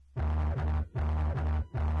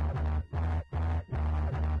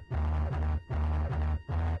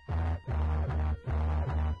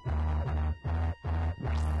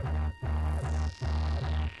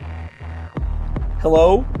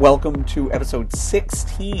Hello, welcome to episode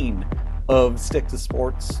 16 of Stick to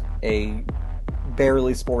Sports, a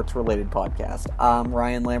barely sports-related podcast. I'm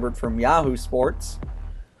Ryan Lambert from Yahoo Sports.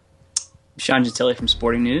 Sean Gentili from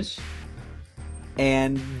Sporting News.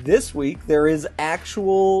 And this week, there is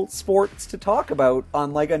actual sports to talk about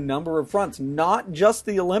on like a number of fronts. Not just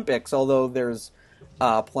the Olympics, although there's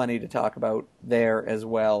plenty to talk about there as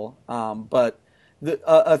well. But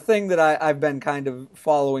a thing that I've been kind of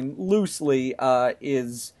following loosely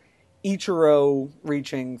is Ichiro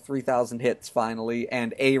reaching 3,000 hits finally,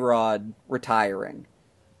 and A-Rod retiring.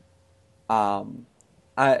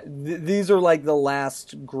 These are like the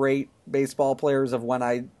last great baseball players of when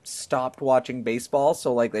I stopped watching baseball,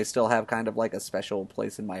 so like they still have kind of like a special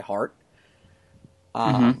place in my heart.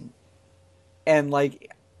 And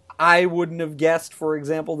like I wouldn't have guessed, for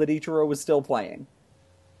example, that Ichiro was still playing,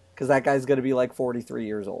 because that guy's going to be like 43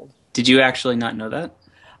 years old. Did you actually not know that?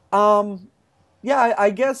 Yeah,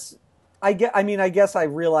 I guess I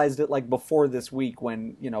realized it like before this week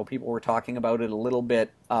when, you know, people were talking about it a little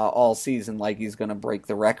bit all season, like he's going to break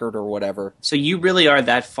the record or whatever. So you really are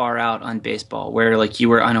that far out on baseball where like you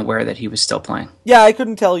were unaware that he was still playing? Yeah, I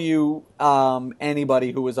couldn't tell you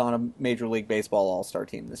anybody who was on a Major League Baseball All-Star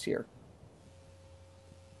team this year.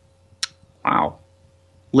 Wow.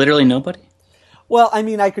 Literally nobody? Well, I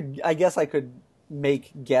mean, I guess I could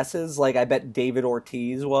make guesses. Like, I bet David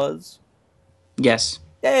Ortiz was. Yes.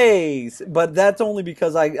 Hey, but that's only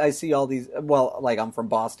because I see all these, well, like I'm from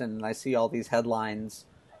Boston and I see all these headlines,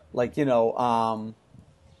 like, you know,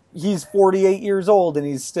 he's 48 years old and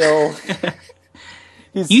he's still,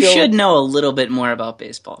 you should know a little bit more about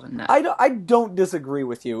baseball than that. I don't disagree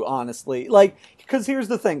with you, honestly. Like, because here's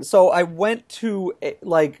the thing. So I went to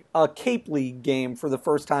a Cape League game for the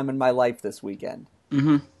first time in my life this weekend.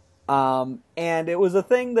 Mm-hmm. And it was a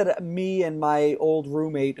thing that me and my old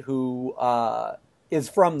roommate who, is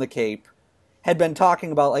from the Cape, had been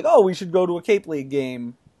talking about, like, oh, we should go to a Cape League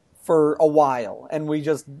game for a while, and we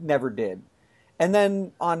just never did. And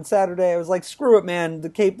then on Saturday, I was like, screw it, man, the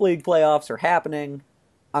Cape League playoffs are happening,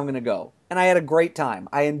 I'm going to go. And I had a great time.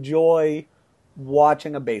 I enjoy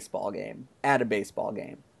watching a baseball game, at a baseball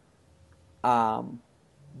game.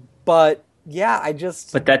 But, yeah,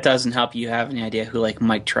 But that doesn't help you have any idea who, like,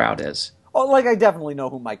 Mike Trout is. Oh, like, I definitely know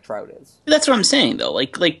who Mike Trout is. That's what I'm saying, though.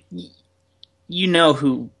 Like, you know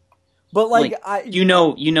who, but like you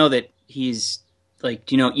know that he's like,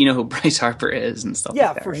 you know who Bryce Harper is and stuff. Yeah,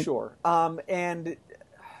 like that, for right? sure. And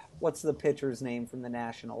what's the pitcher's name from the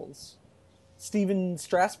Nationals? Steven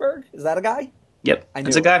Strasburg? Is that a guy? Yep,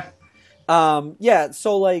 that's a guy. Yeah.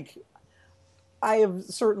 So like, I have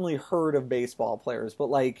certainly heard of baseball players, but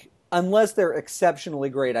like, unless they're exceptionally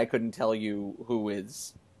great, I couldn't tell you who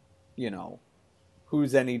is, you know,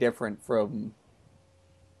 who's any different from,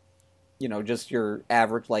 you know, just your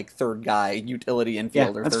average, like, third guy, utility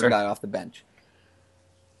infielder, third guy off the bench.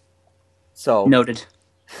 So Noted.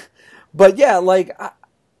 But yeah, like,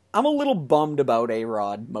 I'm a little bummed about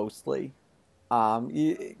A-Rod, mostly.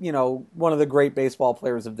 You know, one of the great baseball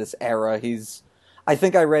players of this era. I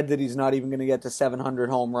think I read that he's not even going to get to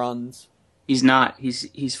 700 home runs. He's not.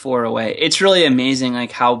 He's 4 away. It's really amazing,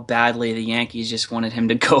 like, how badly the Yankees just wanted him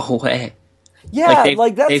to go away. Yeah,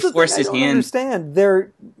 like that's they the forced thing I his don't hand. understand.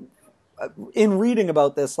 They're, in reading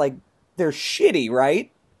about this, like, they're shitty,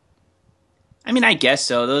 right? I mean, I guess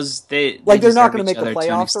so. They're not going to make the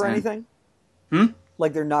playoffs or anything.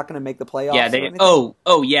 Like they're not going to make the playoffs. Yeah, they.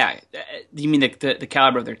 Oh, yeah. You mean the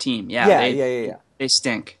caliber of their team? Yeah, yeah. They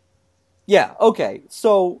stink. Yeah. Okay.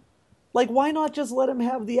 So, like, why not just let him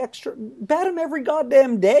have the extra? Bat him every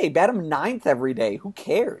goddamn day. Bat him ninth every day. Who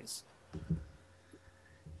cares?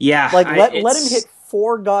 Yeah. Like let him hit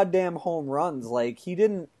 4 goddamn home runs. Like he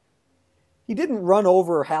didn't run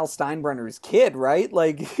over Hal Steinbrenner's kid, right?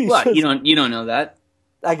 Like, what? You don't know that.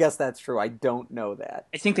 I guess that's true. I don't know that.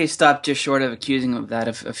 I think they stopped just short of accusing him of that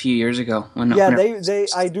a few years ago.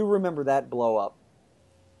 I do remember that blow up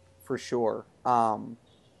for sure.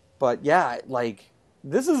 But yeah, like,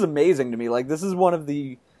 this is amazing to me. Like, this is one of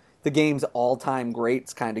the game's all-time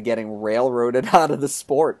greats kind of getting railroaded out of the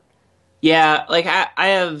sport. Yeah, like I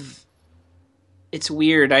have. It's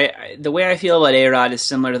weird. The way I feel about A-Rod is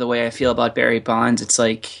similar to the way I feel about Barry Bonds. It's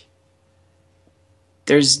like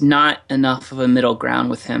there's not enough of a middle ground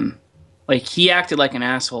with him. Like, he acted like an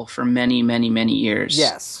asshole for many, many, many years.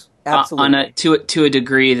 Yes, absolutely. To a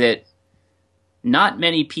degree that not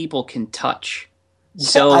many people can touch.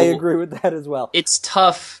 So I agree with that as well. It's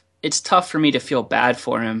tough. It's tough for me to feel bad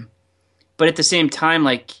for him, but at the same time,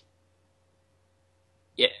 like,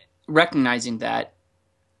 recognizing that,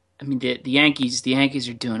 I mean, the Yankees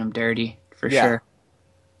are doing him dirty for sure.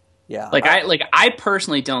 Yeah. I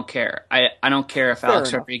personally don't care. I don't care if Fair Alex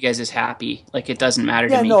enough. Rodriguez is happy. Like it doesn't matter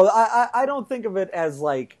to Yeah, me. no, I don't think of it as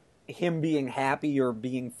like him being happy or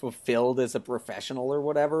being fulfilled as a professional or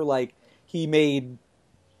whatever. Like he made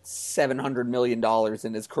 $700 million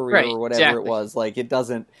in his career Right, or whatever it exactly. was. Like it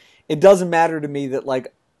doesn't matter to me that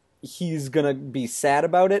like he's gonna be sad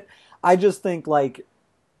about it. I just think like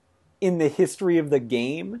in the history of the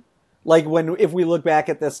game, like when if we look back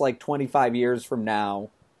at this like 25 years from now,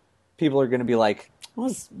 people are gonna be like, it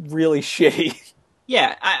was really shitty.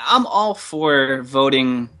 Yeah, I'm all for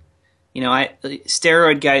voting. I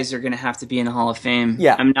steroid guys are going to have to be in the Hall of Fame.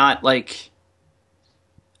 Yeah. I'm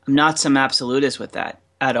not some absolutist with that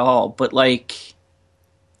at all. But like,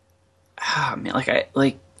 man,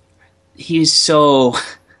 he's so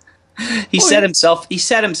Well, he set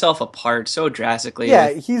himself apart so drastically yeah,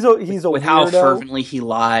 he's a with how weirdo. fervently he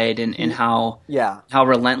lied and He yeah. how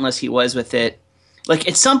relentless he was with it. Like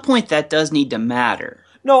at some point that does need to matter.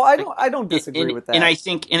 No, I Like, don't disagree with and that. I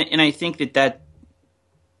think that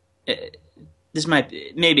uh, this might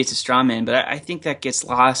maybe it's a straw man, but I think that gets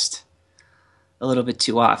lost a little bit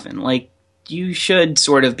too often. Like you should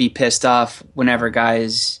sort of be pissed off whenever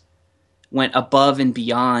guys went above and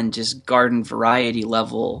beyond just garden variety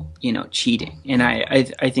level, cheating. And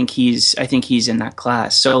I think he's in that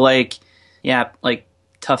class. So like, yeah, like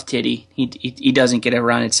tough titty. He doesn't get a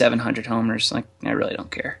run at 700 homers. Like I really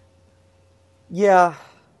don't care. Yeah.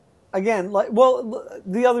 Again, like well,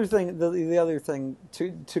 the other thing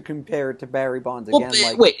to compare it to Barry Bonds Well, again,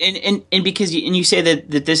 like wait, and because you say that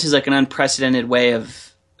this is like an unprecedented way of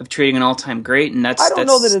treating an all time great, and I don't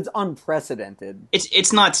know that that's it's unprecedented.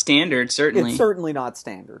 it's not standard It's certainly, certainly not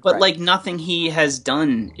standard, but right? like nothing he has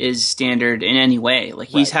done is standard in any way. Like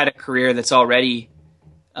he's Right. had a career that's already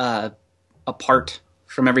uh, apart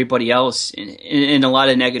from everybody else in a lot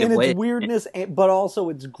of In negative its ways. weirdness, but also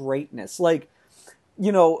its greatness. Like,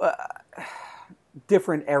 you know,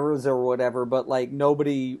 different eras or whatever, but like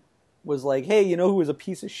nobody was like, hey, you know who was a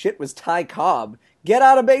piece of shit was Ty Cobb. Get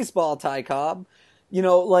out of baseball, Ty Cobb.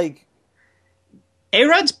 Like A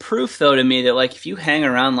Rod's proof though to me that like if you hang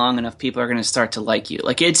around long enough, people are going to start to like you.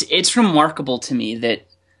 Like it's remarkable to me that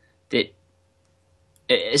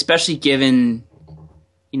especially given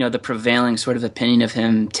the prevailing sort of opinion of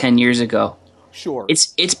him 10 years ago. sure.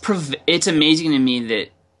 It's amazing to me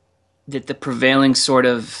that the prevailing sort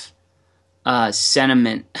of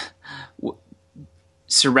sentiment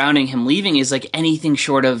surrounding him leaving is like anything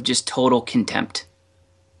short of just total contempt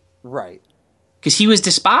Right. because he was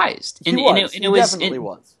despised He was. He definitely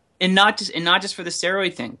was. and not just for the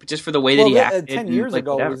steroid thing but just for the way that Well, he acted 10 and years like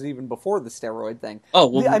ago whatever. was even before the steroid thing. Oh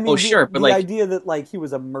well, oh sure, but The like idea that like he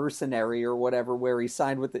was a mercenary or whatever, where he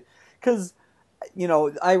signed with it, because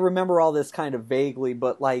I remember all this kind of vaguely,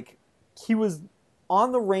 but like he was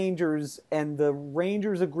on the Rangers, and the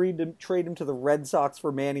Rangers agreed to trade him to the Red Sox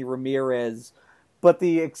for Manny Ramirez, but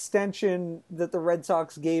the extension that the Red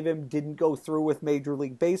Sox gave him didn't go through with Major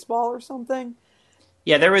League Baseball or something,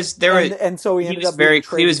 yeah, there was and so he ended up being he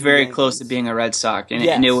traded was to the very close to Yankees. being a Red Sox,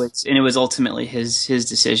 Yes, and it was ultimately his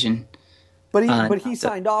decision. but he Not to,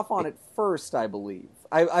 signed off on it first, I believe.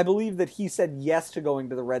 I believe that he said yes to going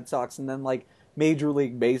to the Red Sox, and then like Major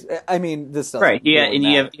League Base. I mean, this right, doesn't yeah, really and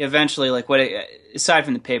matter. he eventually like what aside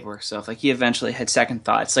from the paperwork stuff, like he eventually had second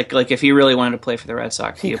thoughts. Like if he really wanted to play for the Red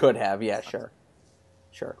Sox, He could have, yeah, sure,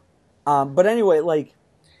 sure. But anyway, like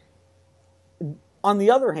on the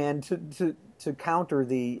other hand, to counter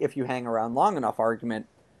the if you hang around long enough argument,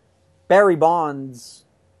 Barry Bonds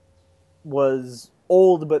was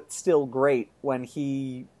old but still great when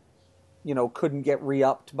he couldn't get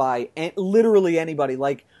re-upped by literally anybody.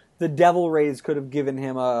 Like the Devil Rays could have given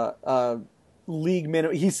him a league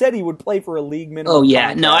minimum. He said he would play for a league Oh minimum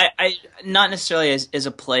yeah, no, contract. I not necessarily as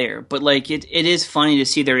a player, but like it is funny to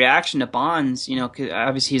see the reaction to Bonds. 'Cause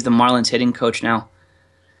obviously he's the Marlins hitting coach now,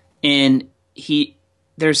 and he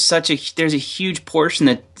there's a huge portion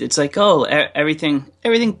that it's like everything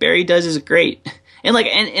Barry does is great, and like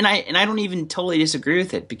and I don't even totally disagree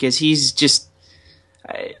with it because he's just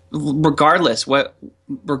regardless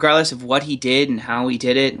of what he did and how he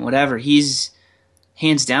did it and whatever he's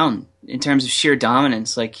hands down in terms of sheer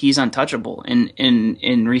dominance, like he's untouchable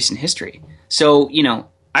in recent history. So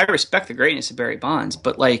I respect the greatness of Barry Bonds,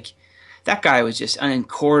 but like that guy was just an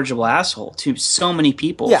incorrigible asshole to so many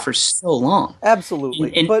people Yeah, for so long.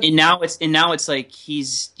 absolutely. But And now it's like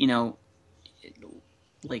he's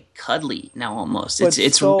like cuddly now almost. but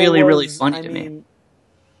It's so really really was funny I to me.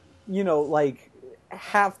 mean, like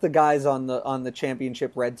half the guys on the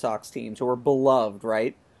championship Red Sox teams who are beloved,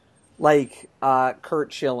 right? Like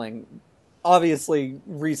Kurt Schilling. Obviously,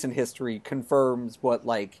 recent history confirms what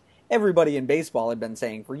like everybody in baseball had been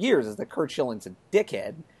saying for years is that Curt Schilling's a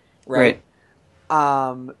dickhead, right?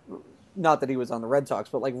 Right. Not that he was on the Red Sox,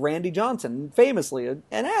 but like Randy Johnson, famously an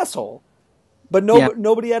asshole. But Yeah.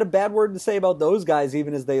 nobody had a bad word to say about those guys,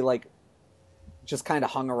 even as they like just kind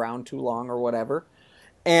of hung around too long or whatever.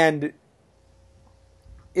 And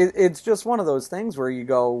it's just one of those things where you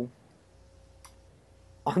go,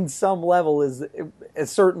 on some level, is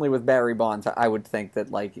certainly with Barry Bonds, I would think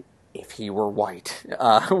that like if he were white,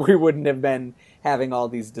 we wouldn't have been having all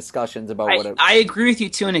these discussions about what it. I agree with you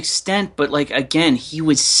to an extent, but like again, he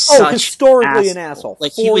was such historically an asshole.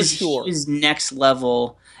 Like for he sure. was next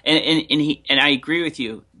level, and I agree with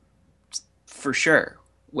you for sure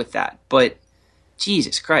with that. But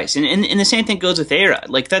Jesus Christ, and the same thing goes with A-Rod.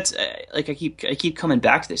 Like that's like I keep coming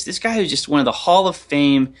back to this. This guy is just one of the Hall of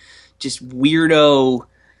Fame, just weirdo.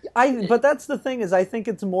 But that's the thing, is I think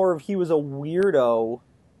it's more of he was a weirdo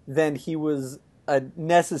than he was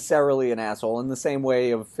necessarily an asshole, in the same way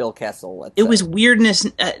of Phil Kessel. It was weirdness.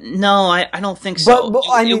 No, I don't think so. But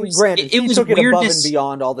I mean, granted, he was took it above weirdness. and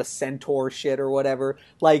beyond all the centaur shit or whatever.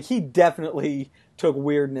 Like, he definitely took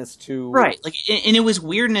weirdness to... Right. Like, and it was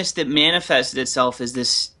weirdness that manifested itself as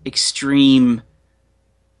this extreme,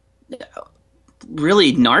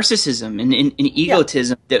 really narcissism and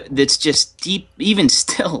egotism that's just deep, even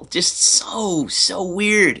still, just so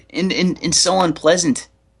weird and so unpleasant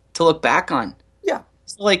to look back on. Yeah.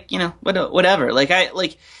 So like, whatever. Like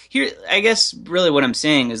I guess really what I'm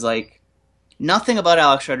saying is like nothing about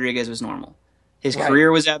Alex Rodriguez was normal. His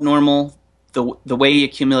career was abnormal. The way he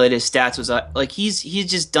accumulated his stats was like he's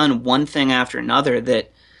just done one thing after another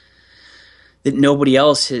that nobody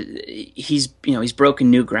else he's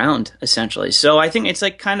broken new ground essentially. So I think it's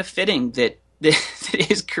like kind of fitting that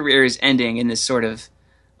his career is ending in this sort of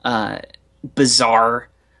bizarre,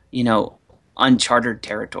 uncharted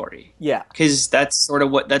territory. Yeah, because that's sort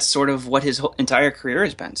of what his whole entire career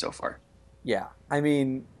has been so far. Yeah, I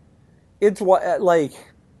mean, it's what like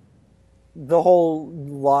the whole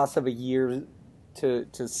loss of a year to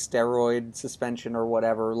steroid suspension or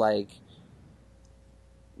whatever. Like,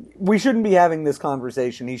 we shouldn't be having this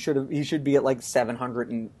conversation. He should be at like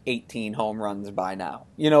 718 home runs by now.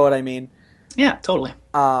 You know what I mean? Yeah, totally.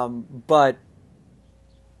 But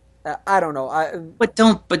I don't know. But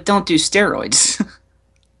don't do steroids.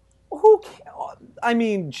 I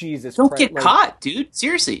mean, Jesus. Don't get caught, dude.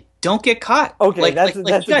 Seriously, don't get caught. Okay, that's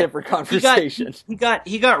a different conversation.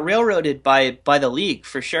 He got railroaded by the league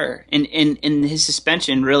for sure. And his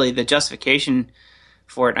suspension, really, the justification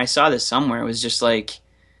for it. And I saw this somewhere. It was just like,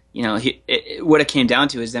 what it came down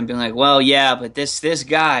to is them being like, well, yeah, but this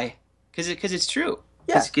guy, because it's true.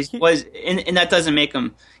 Yeah, because he was, and that doesn't make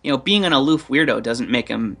him, being an aloof weirdo doesn't make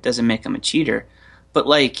him a cheater, but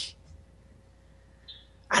like,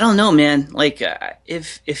 I don't know, man. Like,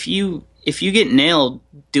 if you get nailed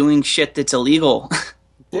doing shit that's illegal,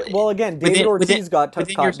 well, again, David Ortiz got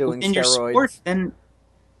caught doing steroids. Your sport, then,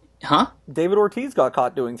 David Ortiz got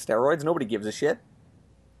caught doing steroids. Nobody gives a shit.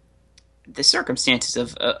 The circumstances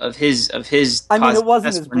of his I mean, it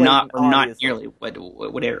wasn't as blatant, were not nearly what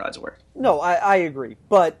A-Rod's were. No, I agree,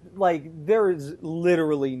 but like there is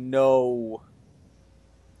literally no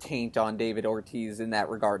taint on David Ortiz in that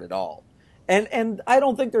regard at all, and I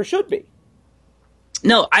don't think there should be.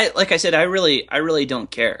 No, like I said, I really don't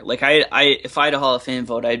care. Like if I had a Hall of Fame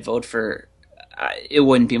vote, I'd vote for. It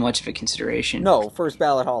wouldn't be much of a consideration. No, first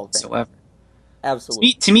ballot Hall of Fame. Whatsoever.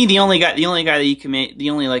 Absolutely. To me, the only guy that you can make, the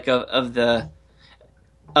only like of the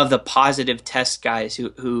positive test guys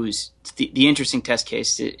who's the interesting test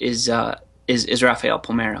case is Rafael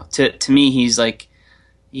Palmeiro. To me, he's like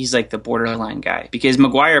the borderline guy, because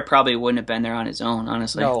McGwire probably wouldn't have been there on his own,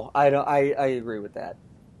 honestly. No, I don't. I agree with that.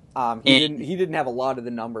 He didn't have a lot of the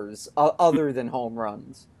numbers other than home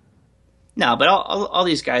runs. No, but all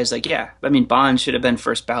these guys, like, yeah, I mean, Bond should have been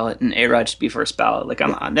first ballot and A-Rod should be first ballot. Like,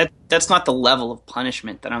 that's not the level of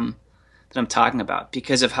punishment that I'm talking about,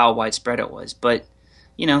 because of how widespread it was. But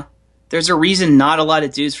there's a reason not a lot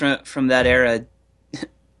of dudes from that era.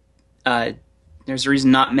 There's a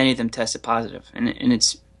reason not many of them tested positive, and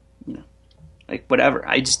it's like whatever.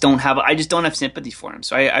 I just don't have sympathy for him.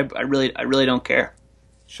 So I really don't care.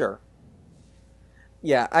 Sure.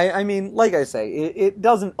 Yeah, I mean, like I say, it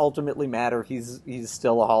doesn't ultimately matter. He's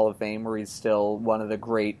still a Hall of Fame, or he's still one of the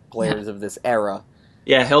great players of this era.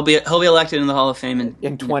 Yeah, he'll be elected in the Hall of Fame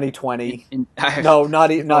in 2020. No, not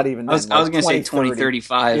even then. I was going to say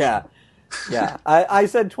 2035. Yeah. I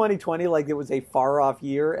said 2020 like it was a far off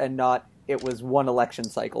year, and not it was one election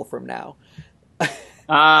cycle from now.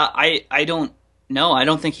 I don't know. I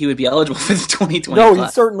don't think he would be eligible for the 2025. No, he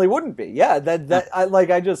certainly wouldn't be. Yeah,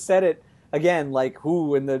 I just said it again, like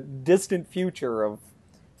who in the distant future of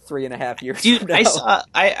 3.5 years Dude, from now.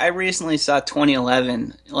 I recently saw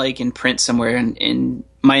 2011 like in print somewhere, and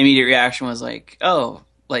my immediate reaction was like, oh,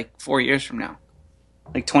 like 4 years from now.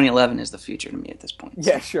 Like 2011 is the future to me at this point.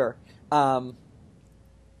 Yeah, So. sure. Um,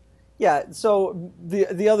 yeah. So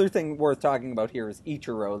the other thing worth talking about here is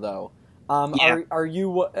Ichiro, though. Yeah. Are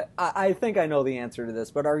you? I think I know the answer to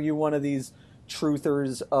this, but are you one of these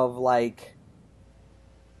truthers of like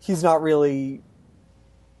he's not really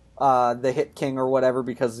the hit king or whatever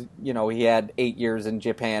because he had 8 years in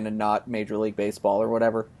Japan and not Major League Baseball or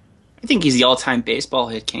whatever? I think he's the all-time baseball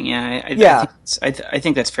hit king. Yeah, Yeah, I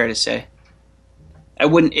think that's fair to say. I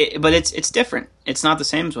wouldn't, but it's different. It's not the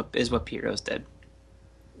same as what Pete Rose did.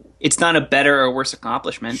 It's not a better or worse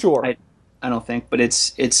accomplishment. sure. I don't think, but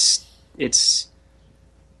it's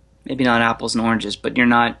maybe not apples and oranges, but you're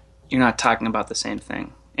not talking about the same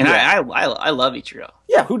thing. And Yeah. I love Ichiro.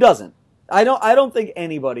 Yeah, who doesn't? I don't think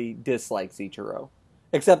anybody dislikes Ichiro,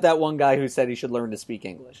 except that one guy who said he should learn to speak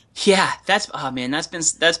English. Yeah, oh man, that's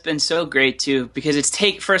been so great too because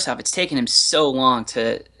first off, it's taken him so long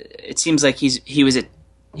to. It seems like he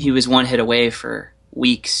was one hit away for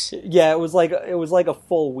weeks. Yeah, it was like a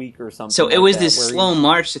full week or something. So it like was that, this where slow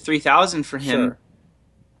march to 3,000 for him, Sure.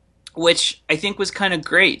 which I think was kind of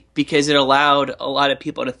great because it allowed a lot of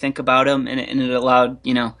people to think about him, and it allowed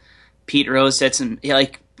Pete Rose said some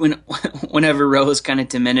like whenever Rose kind of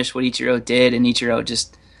diminished what Ichiro did, and Ichiro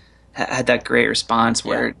just had that great response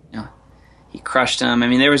where he crushed him. I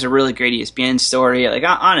mean, there was a really great ESPN story, like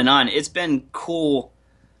on and on. It's been cool,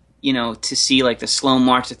 to see like the slow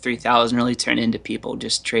march to 3,000 really turn into people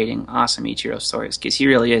just trading awesome Ichiro stories because he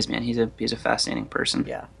really is, man. He's a fascinating person.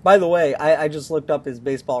 Yeah. By the way, I just looked up his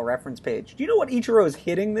baseball reference page. Do you know what Ichiro is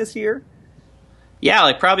hitting this year? Yeah,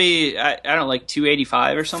 like probably I don't know, like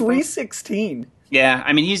 285 or something. 316. Yeah,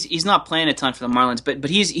 I mean he's not playing a ton for the Marlins, but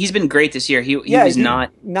he's been great this year. He was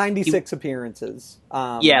not 96 appearances.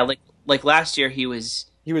 Yeah, like last year he was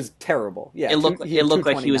terrible. Yeah, it looked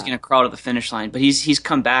like he was going to crawl to the finish line, but he's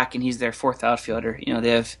come back and he's their fourth outfielder. They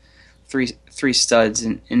have three studs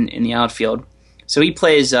in the outfield, so he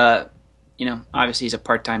plays. Obviously he's a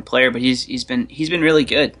part-time player, but he's been really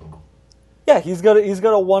good. Yeah, he's got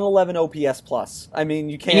a 111 OPS plus. I mean,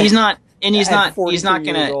 you can't. And he's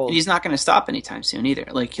not gonna stop anytime soon either.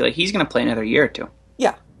 Like he's gonna play another year or two.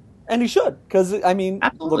 Yeah, and he should because I mean,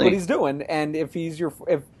 Absolutely. look what he's doing. And if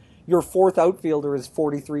your fourth outfielder is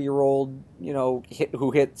 43-year-old,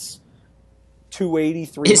 who hits 280,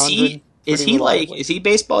 300. Is he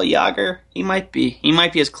baseball Yager? He might be. He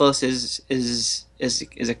might be as close as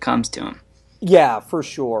it comes to him. Yeah, for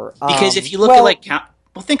sure. Because if you look at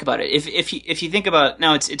think about it. If you think about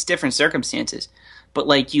now, it's different circumstances, but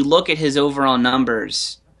like you look at his overall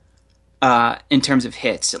numbers, in terms of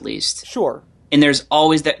hits at least. Sure. And there's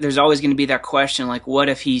always going to be that question, like, what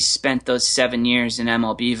if he spent those 7 years in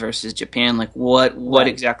MLB versus Japan? Like, what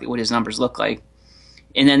exactly would his numbers look like?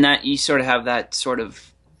 And then that you sort of have that sort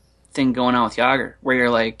of thing going on with Yager, where you're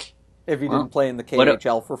like, if he didn't play in the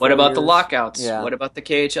KHL for 4 what about years? the lockouts? Yeah. What about the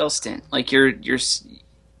KHL stint? Like,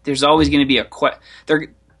 there's always going to be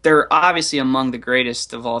they're obviously among the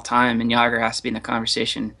greatest of all time, and Yager has to be in the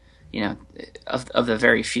conversation, of the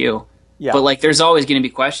very few. Yeah. But like, there's always going to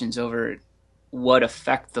be questions over what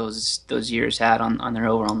effect those years had on their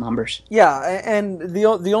overall numbers. Yeah, and the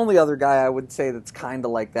only other guy I would say that's kind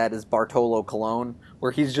of like that is Bartolo Colon,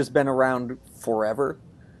 where he's just been around forever.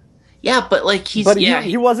 Yeah, but like he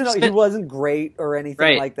wasn't great or anything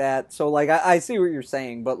Right. like that. So like I see what you're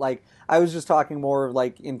saying, but like I was just talking more of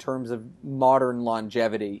like in terms of modern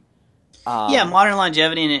longevity. Modern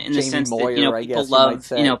longevity in the sense Moyer, that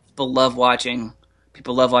people love watching.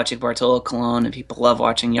 People love watching Bartolo Colon, and people love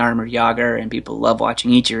watching Yarmer Yager, and people love watching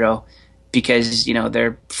Ichiro because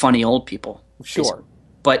they're funny old people. Sure,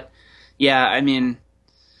 but yeah, I mean,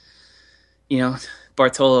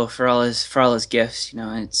 Bartolo for all his gifts,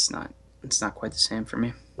 it's not quite the same for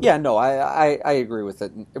me. Yeah, no, I agree with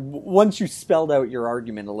it. Once you spelled out your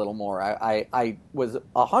argument a little more, I was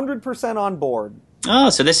 100% on board. Oh,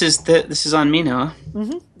 so this is on me now.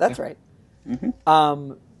 Mm-hmm, that's right.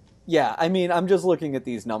 Mm-hmm. Yeah, I mean, I'm just looking at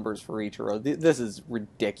these numbers for Ichiro. This is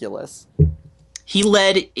ridiculous. He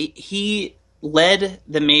led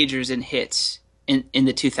the majors in hits in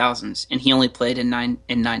the 2000s, and he only played in nine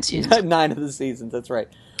seasons. 9 of the seasons, that's right.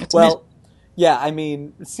 That's amazing. Yeah, I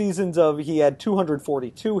mean, he had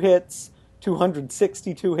 242 hits,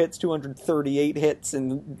 262 hits, 238 hits,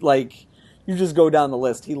 and like you just go down the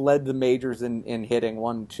list. He led the majors in hitting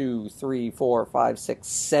 1, 2, 3, 4, 5, 6,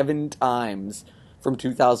 7 times from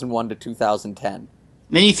 2001 to 2010.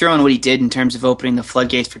 Then you throw in what he did in terms of opening the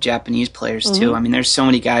floodgates for Japanese players too. Mm-hmm. I mean, there's so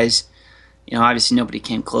many guys. Obviously nobody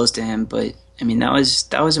came close to him, but I mean that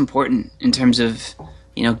was important in terms of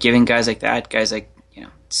giving guys like that, guys like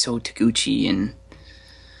So Taguchi and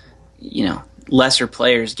lesser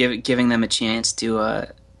players, giving them a chance to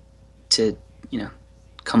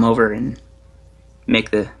come over and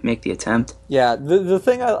make the attempt. Yeah, the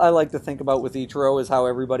thing I like to think about with Ichiro is how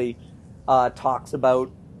everybody talks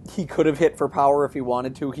about he could have hit for power if he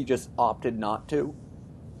wanted to. He just opted not to.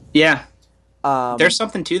 Yeah, Um, there's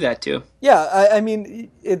something to that too. yeah, I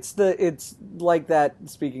mean, it's like that.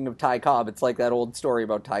 Speaking of Ty Cobb, it's like that old story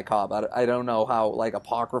about Ty Cobb. I don't know how like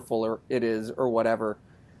apocryphal it is or whatever,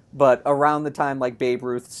 but around the time like Babe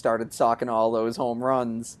Ruth started socking all those home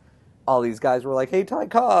runs, all these guys were like, "Hey, Ty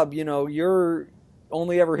Cobb, you're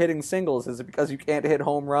only ever hitting singles. Is it because you can't hit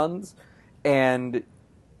home runs?" And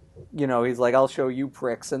he's like, "I'll show you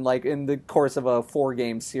pricks." And like in the course of a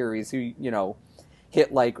 4-game series, he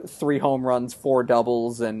hit like 3 home runs, 4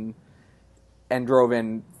 doubles, and drove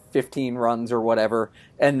in 15 runs or whatever.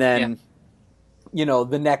 And Yeah, then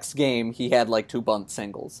the next game he had like 2 bunt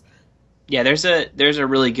singles. yeah. There's a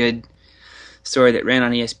really good story that ran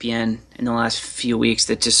on ESPN in the last few weeks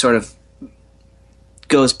that just sort of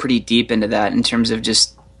goes pretty deep into that in terms of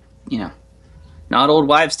just you know not old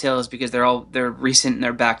wives' tales because they're recent and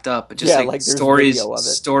they're backed up, but just Yeah, like like there's video of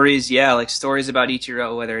it. yeah, like stories about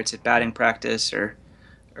Ichiro, whether it's at batting practice or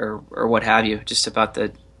what have you, just about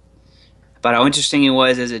how interesting he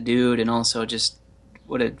was as a dude, and also just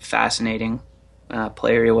what a fascinating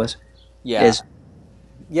player he was. Yeah. Is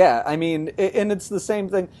Yeah, I mean, and it's the same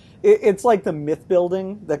thing. It's like the myth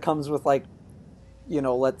building that comes with like,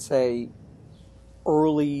 let's say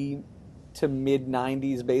early to mid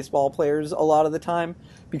 90s baseball players a lot of the time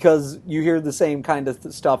because you hear the same kind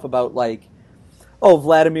of stuff about like, oh,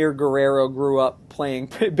 Vladimir Guerrero grew up playing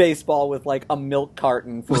baseball with like a milk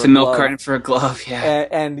carton for with a a milk glove, carton for a glove. Yeah,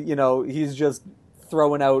 and he's just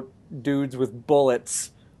throwing out dudes with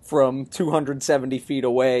bullets from 270 feet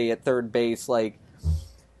away at third base. Like,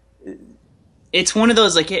 it's one of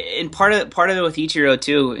those like, and part of it with Ichiro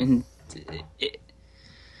too, and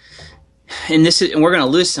this is, and we're gonna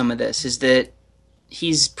lose some of this is that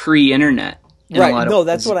he's pre-internet in a right? lot of No,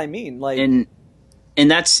 that's ways, what I mean. Like, and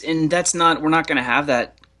that's not, we're not gonna have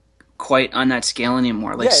that quite on that scale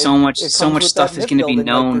anymore. Like yeah, it so comes much with that stuff is myth going to be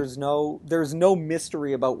building. Like, known. there's no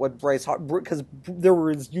mystery about what Bryce Harper, because there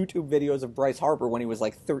was YouTube videos of Bryce Harper when he was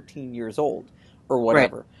like 13 years old or Right.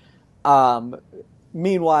 whatever. Um,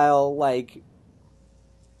 Meanwhile, like,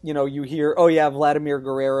 you hear, oh yeah, Vladimir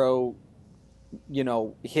Guerrero,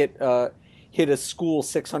 hit a school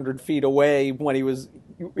 600 feet away when he was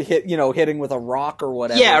hitting with a rock or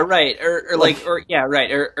Yeah, whatever. right. Or like, or yeah, right.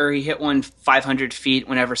 Or he hit one 500 feet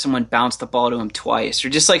whenever someone bounced the ball to him twice, or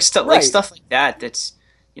just Right. stuff like that. That's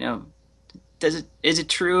you know, is it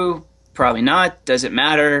true? Probably not. Does it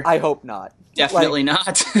matter? I hope not. Like, Definitely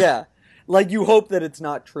not. yeah, like you hope that it's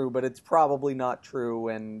not true, but it's probably not true,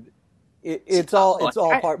 and it's all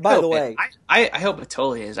I part. By the hope it. way, I hope it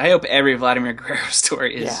totally is. I hope every Vladimir Guerrero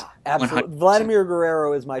story is yeah, absolutely. 100%. Vladimir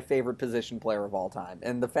Guerrero is my favorite position player of all time,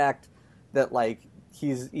 and the fact that like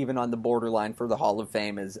he's even on the borderline for the Hall of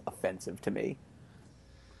Fame is offensive to me.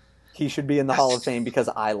 He should be in the Hall of Fame because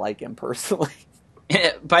I like him personally.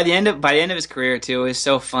 By the end of his career too, it was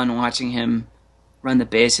so fun watching him run the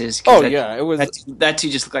bases. Oh yeah, it was That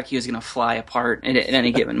dude just looked like he was going to fly apart at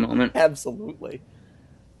any given moment. absolutely.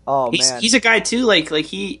 Oh man, He's a guy too, like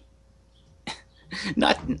he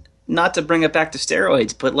not not to bring it back to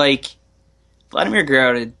steroids, but like Vladimir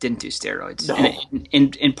Guerrero didn't do steroids, no,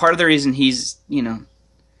 and part of the reason he's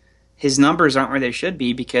his numbers aren't where they should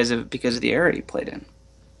be because of the era he played in.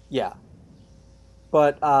 yeah,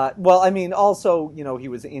 but well, I mean, also he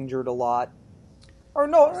was injured a lot. Or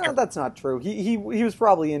no, that's not true. He was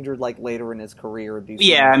probably injured like later in his career a decent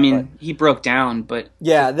Yeah, I amount, but mean he broke down, but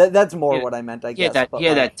yeah, that's more he, what I meant, I he had guess. that But he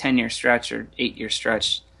had like, that 10-year stretch or 8-year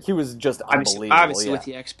stretch. he was just Obviously, unbelievable. Yeah, with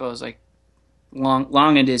the Expos, like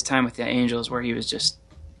long into his time with the Angels, where he was just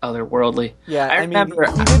otherworldly. yeah. I I mean,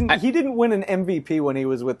 remember, he didn't win an MVP when he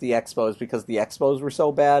was with the Expos because the Expos were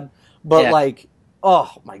so bad. But yeah, like, oh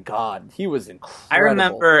my god, he was I incredible.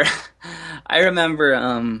 remember, I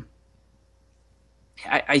remember.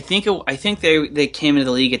 I think they came into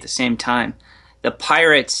the league at the same time. The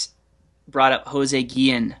Pirates brought up Jose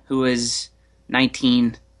Guillen, who was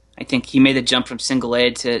 19. I think he made the jump from single A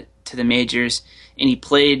to the majors, and he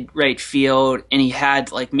played right field, and he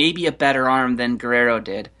had like maybe a better arm than Guerrero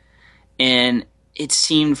did. And it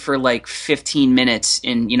seemed for like 15 minutes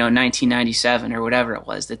in 1997 or whatever it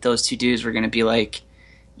was that those two dudes were going to be like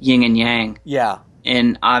yin and yang. Yeah,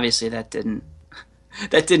 and obviously that didn't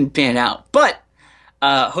pan out. But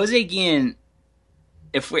Jose Guillen,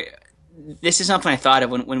 if we this is something I thought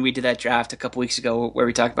of when we did that draft a couple weeks ago, where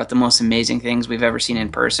we talked about the most amazing things we've ever seen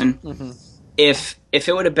in person. Hmm. If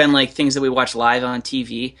it would have been like things that we watched live on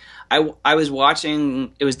TV, I was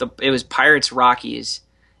watching it was Pirates Rockies,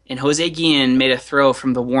 and Jose Guillen made a throw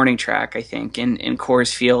from the warning track, I think, in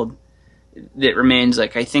Coors Field that remains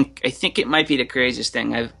like I think it might be the craziest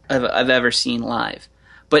thing I've ever seen live.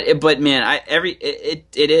 But man, it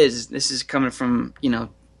is, this is coming from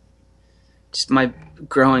just my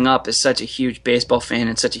growing up as such a huge baseball fan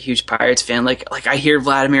and such a huge Pirates fan. Like I hear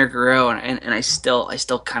Vladimir Guerrero and I still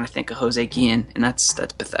kind of think of Jose Guillen, and that's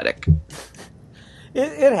pathetic.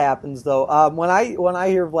 It happens though. When I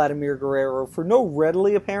hear Vladimir Guerrero, for no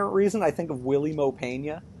readily apparent reason, I think of Willie Mo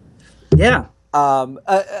Pena. Yeah. And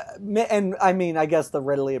I mean, I guess the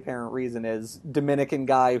readily apparent reason is Dominican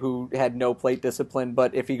guy who had no plate discipline,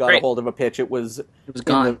 but if he got a Right. hold of a pitch, it was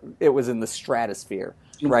Gone. it was in the stratosphere,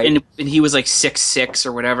 right? And he was like 6'6"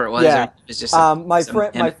 or whatever it was. Yeah. It was just like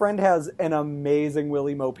My friend has an amazing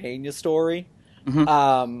Willie Mo Pena story,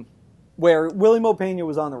 Mhm. where Willie Mo Pena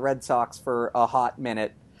was on the Red Sox for a hot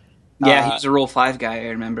minute. Yeah, he was a Rule 5 guy, I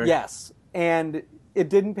remember. Yes, and it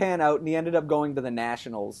didn't pan out, and he ended up going to the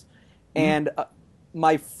Nationals. And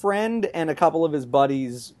my friend and a couple of his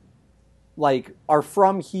buddies, like, are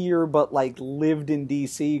from here, but like lived in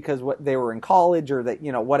DC because they were in college or that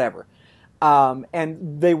whatever.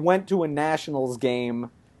 And they went to a Nationals game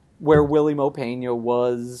where Willie Mo Pena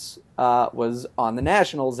was on the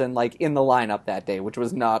Nationals and like in the lineup that day, which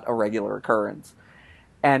was not a regular occurrence.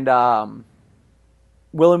 And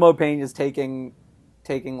Willie Mo Pena is taking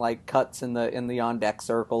like cuts in the on deck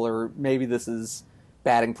circle, or maybe this is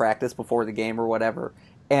batting practice before the game or whatever.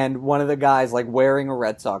 And one of the guys, like wearing a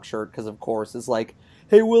Red Sox shirt, because of course, is like,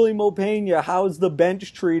 "Hey, Willie Mo Pena, how's the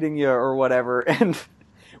bench treating you?" or whatever. And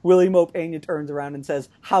Willie Mo Pena turns around and says,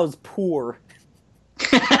 "How's poor?"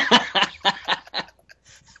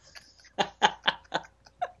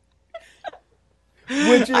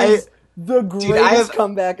 Which is the greatest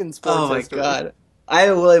comeback in sports history. Oh my god. I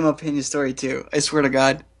have a William Opinion story too. I swear to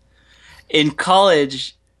God. In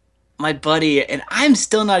college, my buddy, and I'm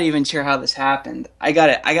still not even sure how this happened. I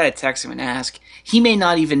gotta text him and ask. He may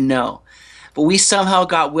not even know. But we somehow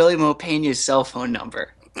got William Opena's cell phone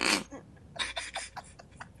number.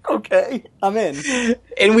 Okay, I'm in.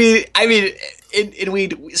 And we'd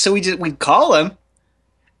call him,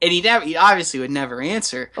 and he obviously would never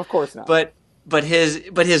answer. Of course not. But his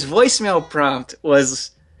voicemail prompt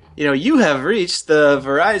was, you have reached the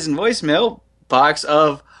Verizon voicemail box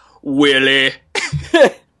of Willie.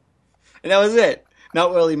 And that was it.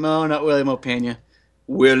 Not Willie Mo, not Willie Mo Pena.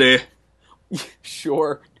 Willie.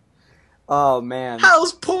 Sure. Oh man.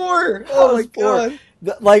 How's poor? Oh my god.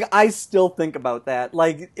 Like, I still think about that.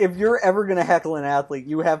 Like, if you're ever going to heckle an athlete,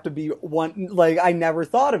 you have to be I never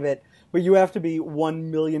thought of it, but you have to be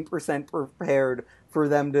 1,000,000% prepared for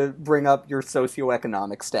them to bring up your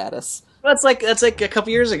socioeconomic status. Well, that's like a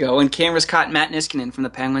couple years ago when cameras caught Matt Niskanen from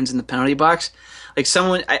the Penguins in the penalty box. Like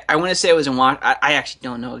someone, I want to say it was in Washington. I actually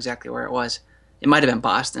don't know exactly where it was. It might have been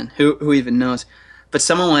Boston. Who even knows? But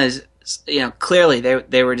someone was, clearly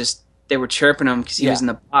they were chirping him because he was in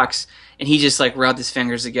the box, and he just like rubbed his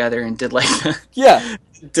fingers together and did like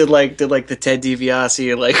did the Ted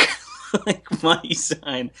DiBiase like money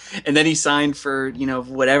sign, and then he signed for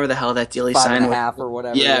whatever the hell that deal he signed 5.5 or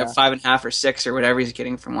whatever. Yeah, 5.5 or 6 or whatever he's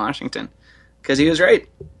getting from Washington, because he was right.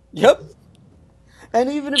 Yep. And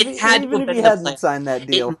even if he hadn't signed that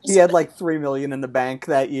deal, he had like $3 million in the bank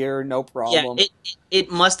that year, no problem. Yeah, it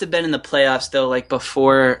must have been in the playoffs though, like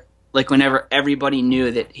before, like whenever everybody knew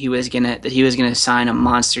that he was gonna sign a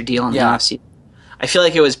monster deal in the offseason. I feel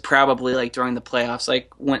like it was probably like during the playoffs, like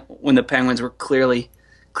when the Penguins were clearly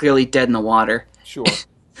dead in the water. Sure.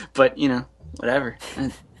 But whatever.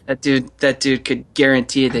 That dude could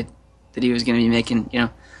guarantee that he was gonna be making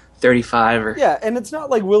 35 or... Yeah, and it's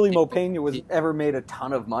not like Willie Mo Pena was ever made a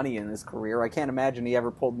ton of money in his career. I can't imagine he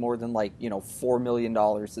ever pulled more than $4 million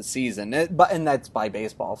a season. And that's by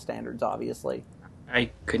baseball standards, obviously.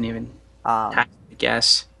 I couldn't even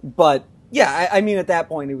guess. But yeah, I mean at that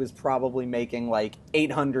point he was probably making like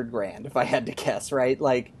 $800,000 if I had to guess, right?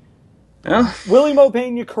 Like, Willie Mo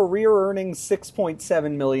Pena career earnings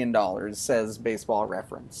 $6.7 million, says Baseball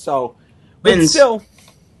Reference. So, but still,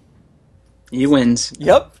 he wins.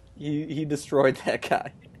 Yep. He destroyed that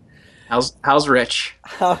guy. How's Rich?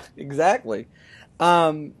 Exactly.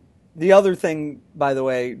 The other thing, by the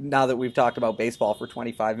way, now that we've talked about baseball for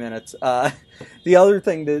 25 minutes, the other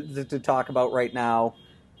thing to talk about right now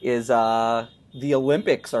is the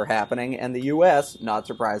Olympics are happening, and the U.S., not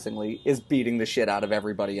surprisingly, is beating the shit out of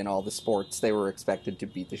everybody in all the sports they were expected to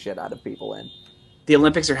beat the shit out of people in. The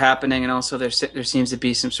Olympics are happening, and also there seems to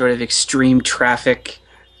be some sort of extreme traffic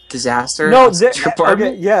disaster No, outside your okay,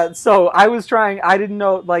 apartment. yeah. So I was trying. I didn't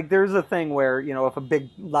know. Like, there's a thing where if a big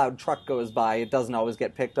loud truck goes by, it doesn't always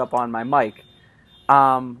get picked up on my mic.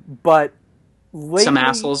 But Some lately,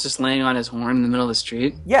 asshole's just laying on his horn in the middle of the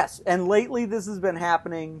street. yes, and lately this has been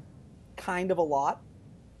happening kind of a lot.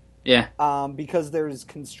 Yeah. Because there's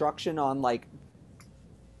construction on like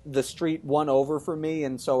the street one over from me,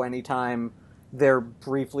 and so anytime they're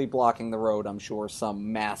briefly blocking the road, I'm sure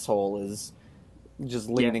some masshole is just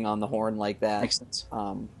Yeah. leaning on the horn like that. Makes sense.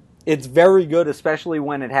 It's very good, especially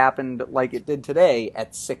when it happened like it did today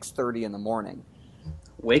at 6:30 in the morning.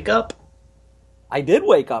 Wake up. I did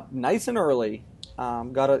wake up nice and early.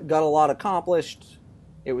 Got a lot accomplished.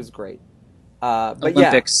 It was great. But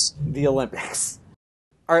Olympics. yeah, the Olympics.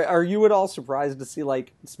 Are you at all surprised to see,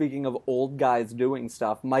 like, speaking of old guys doing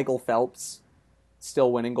stuff, Michael Phelps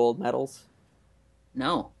still winning gold medals?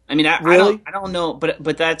 No. I mean, Really? I don't know, but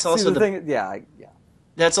that's See, also the thing, yeah.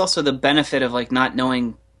 that's also the benefit of like not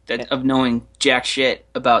knowing of knowing jack shit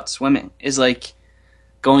about swimming is like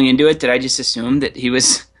going into it. Did I just assume that he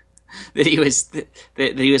was that he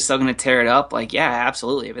was still going to tear it up? Like, yeah,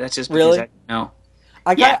 absolutely. But that's just because Really? I know.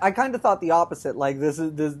 I Yeah. I kind of thought the opposite. Like,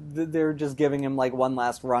 they're just giving him like one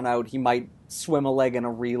last run out. He might swim a leg in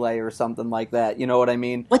a relay or something like that. You know what I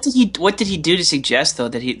mean? What did he do to suggest though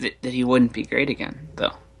that he wouldn't be great again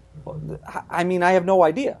though? I mean, I have no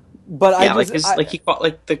idea. But Yeah, like he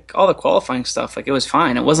like all the qualifying stuff, like it was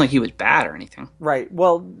fine. It wasn't like he was bad or anything. right.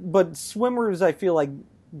 Well, but swimmers, I feel like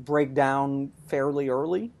break down fairly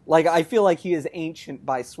early. Like, I feel like he is ancient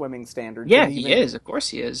by swimming standards. Yeah, And he even is. Of course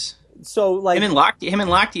he is. so, like, Him and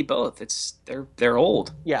Lochte both. They're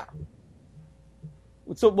old. yeah.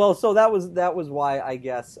 So that was why I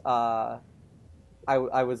guess I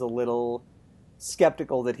was a little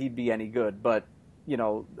skeptical that he'd be any good. But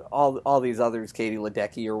all these others, Katie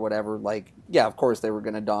Ledecky or whatever, like, yeah, of course they were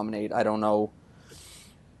going to dominate. I don't know.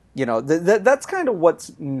 That's kind of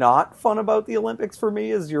what's not fun about the Olympics for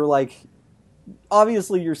me is you're like,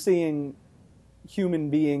 obviously you're seeing human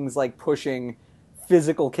beings like pushing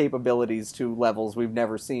physical capabilities to levels we've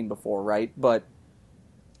never seen before, right? But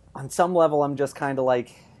on some level, I'm just kind of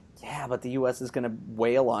like, yeah, but the U.S. is going to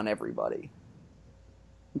wail on everybody.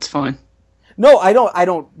 It's fine. No, I don't. I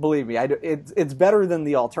don't believe me. It's better than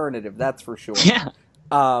the alternative, that's for sure. Yeah.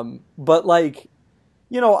 But like,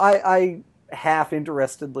 I half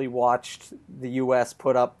interestedly watched the U.S.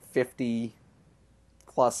 put up 50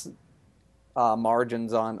 plus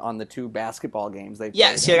margins on the two basketball games they Yeah,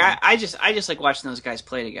 played. see, like, I just like watching those guys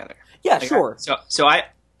play together. Yeah, Like, sure.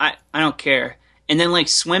 I don't care. And then like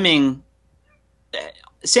swimming,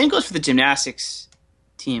 same goes for the gymnastics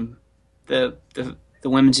team, the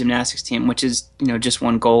women's gymnastics team, which is just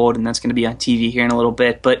won gold, and that's going to be on TV here in a little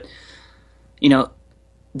bit. But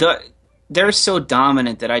they're so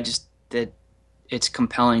dominant that it's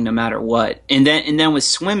compelling no matter what. And then with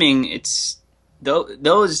swimming, it's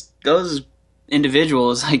those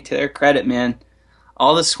individuals, like, to their credit, man,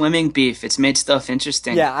 all the swimming beef, it's made stuff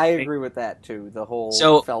interesting. Yeah, I agree with that too. The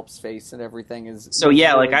whole Phelps face and everything is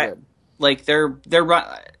yeah, really like good. like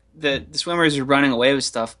the swimmers are running away with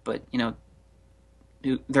stuff, but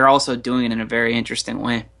they're also doing it in a very interesting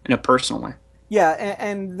way, in a personal way. Yeah,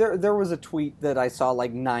 and there was a tweet that I saw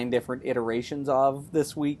like 9 different iterations of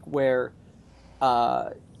this week where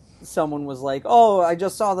someone was like, "Oh, I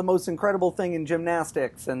just saw the most incredible thing in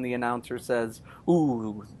gymnastics," and the announcer says,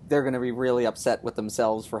 "Ooh, they're going to be really upset with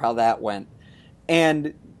themselves for how that went."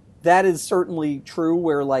 And that is certainly true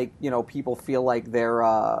where, like, people feel like they're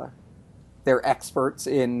experts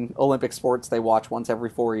in Olympic sports they watch once every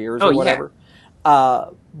 4 years or whatever.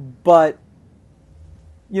 But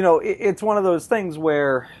it's one of those things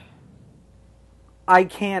where I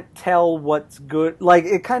can't tell what's good. Like,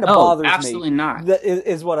 it kind of bothers me. Absolutely not. That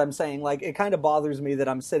is what I'm saying. Like, it kind of bothers me that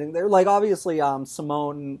I'm sitting there. Like, obviously,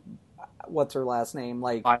 Simone, what's her last name?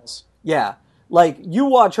 Like, Biles. yeah. Like, you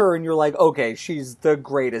watch her and you're like, okay, she's the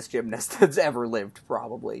greatest gymnast that's ever lived,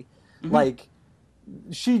 probably. Mm-hmm. Like,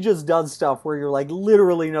 she just does stuff where you're like,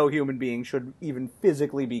 literally no human being should even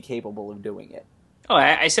physically be capable of doing it. Oh,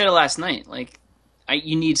 I said it last night. Like,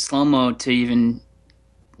 you need slow-mo to even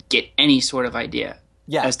get any sort of idea.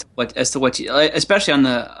 Yeah. As to what you, especially on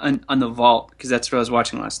the vault, because that's what I was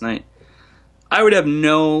watching last night. I would have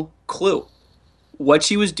no clue what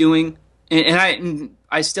she was doing, and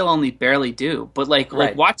I still only barely do. But like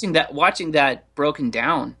watching that broken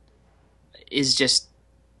down is just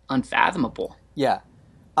unfathomable. Yeah.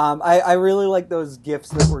 I really like those gifs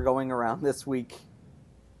that were going around this week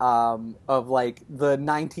of like the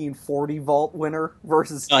 1940 vault winner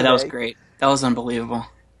versus Oh, that was today. great. That was unbelievable.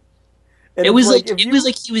 And It it's was like like if it was you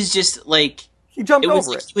like he was just like he jumped it was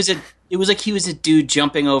over like it. it was like he was a dude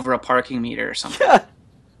jumping over a parking meter or something. Yeah,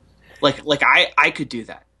 Like I could do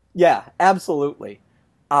that. yeah, absolutely.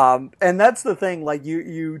 And that's the thing. Like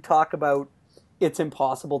you talk about, it's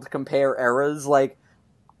impossible to compare eras. Like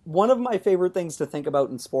one of my favorite things to think about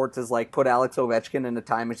in sports is like put Alex Ovechkin in a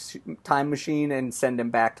time machine and send him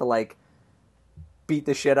back to like beat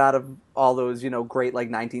the shit out of all those great like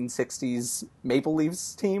 1960s Maple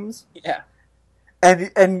Leafs teams. Yeah.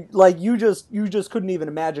 And like you just couldn't even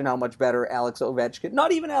imagine how much better Alex Ovechkin,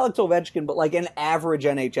 not even Alex Ovechkin, but like an average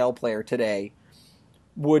NHL player today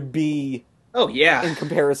would be Oh yeah. in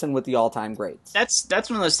comparison with the all-time greats. That's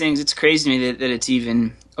one of those things. It's crazy to me that it's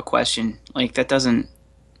even a question. Like that doesn't.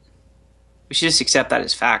 We should just accept that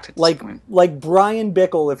as fact at this Like point. like Brian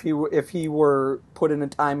Bickle, if he were put in a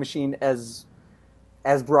time machine as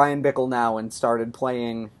Brian Bickle now and started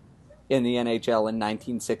playing in the NHL in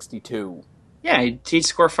 1962. Yeah, he'd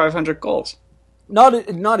score 500 goals. Not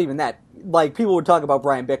even that. Like people would talk about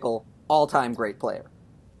Brian Bickle, all-time great player.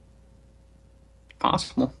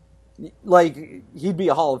 Possible. Like he'd be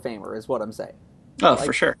a Hall of Famer, is what I'm saying. Oh, for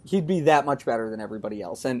Like sure. he'd be that much better than everybody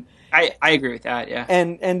else, I agree with that. Yeah.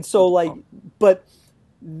 and so like, but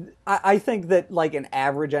I think that like an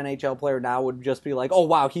average NHL player now would just be like, oh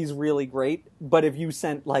wow, he's really great. But if you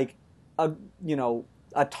sent like a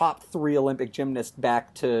a top three Olympic gymnast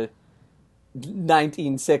back to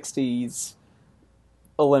 1960s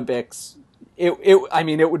Olympics, I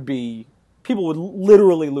mean it would be, people would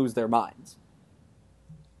literally lose their minds.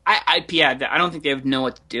 Yeah, I don't think they would know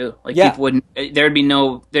what to do. Like Yeah, people wouldn't. There'd be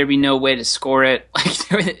no way to score it.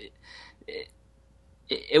 Like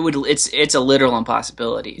it would. It's a literal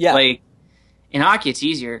impossibility. yeah, Like in hockey, it's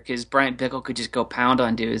easier because Brian Bickle could just go pound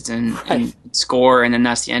on dudes right. and score, and then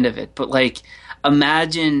that's the end of it. But like,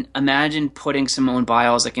 imagine putting Simone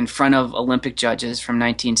Biles like in front of Olympic judges from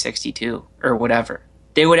 1962 or whatever.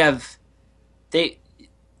 They would have they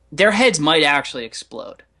their heads might actually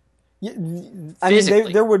explode I mean,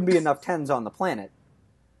 physically. there wouldn't be enough tens on the planet.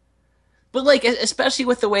 But like, especially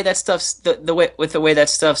with the way that stuff's the way with the way that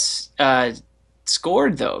stuff's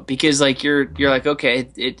scored though, because like you're like okay,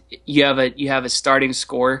 you have a starting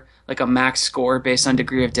score, like a max score based on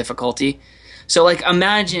degree of difficulty. So like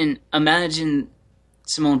imagine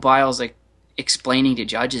Simone Biles like explaining to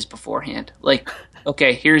judges beforehand, like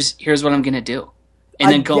okay, here's what I'm gonna do, and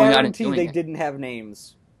I then going out and guarantee doing they it. didn't have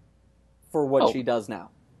names for what Oh she does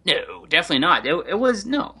now. no, definitely not. It was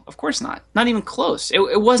no, of course not. Not even close.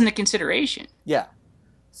 It wasn't a consideration. Yeah.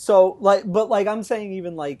 So like, but like I'm saying,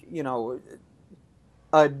 even like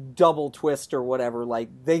a double twist or whatever, like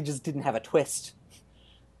they just didn't have a twist.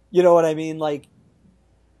 You know what I mean? Like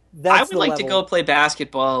I that's would the like to go level. play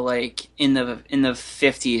basketball like in the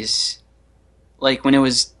 50s, like when it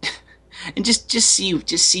was, and just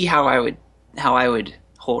see how I would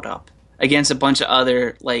hold up against a bunch of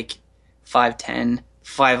other like 5'10",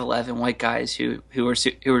 5'11" white guys who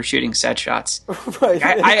were shooting set shots. Like,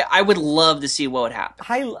 Right. I would love to see what would happen.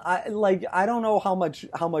 I don't know how much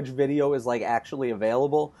video is like actually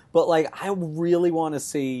available, but like I really want to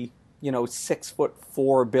see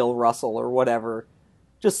 6'4" Bill Russell or whatever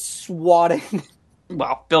just swatting.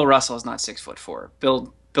 Well, Bill Russell is not 6'4".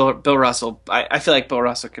 Bill Russell. I feel like Bill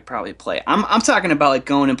Russell could probably play. I'm talking about like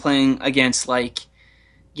going and playing against like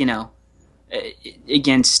you know uh,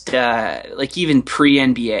 against like even pre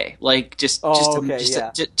NBA, like Oh, okay,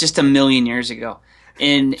 yeah. just a million years ago,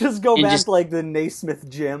 Just go and back just to like the Naismith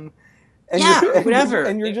gym, and yeah you're or and you're, whatever.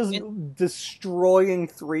 and you're just destroying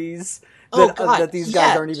threes Oh that God, these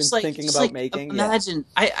guys yeah, aren't even thinking just about like making. Yeah. imagine.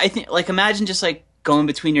 I think like imagine just like going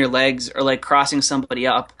between your legs or like crossing somebody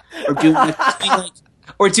up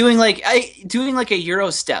or doing like a Euro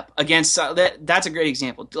step against that's a great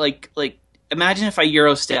example. Like imagine if I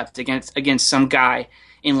Euro stepped against some guy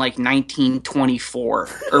in like 1924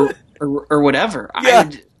 or whatever. I Yeah.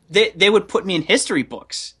 would they would put me in history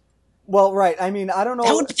books. Well, right. I mean, I don't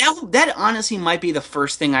know. That honestly might be the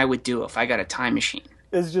first thing I would do if I got a time machine.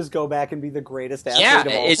 Is just go back and be the greatest Yeah,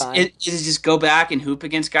 athlete of all time. it's just go back and hoop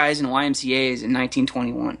against guys in YMCA's in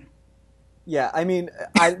 1921. Yeah, I mean,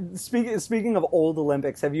 speaking of old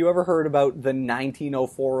Olympics, have you ever heard about the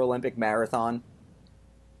 1904 Olympic marathon?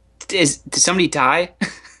 Did somebody die?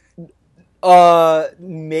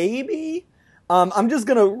 Maybe. I'm just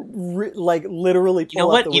gonna like literally You know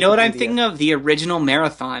pull up the what? You know what I'm Wikipedia. thinking of? The original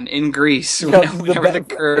marathon in Greece. Yeah, Whenever the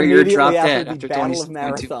courier immediately dropped after dead the after Battle of 22.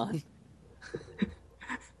 Marathon.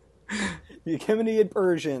 The Achaemenid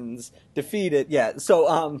Persians defeated. Yeah.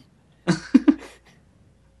 So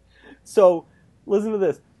listen to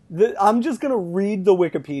this. I'm just gonna read the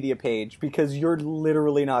Wikipedia page because you're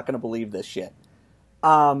literally not gonna believe this shit.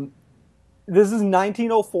 Um, this is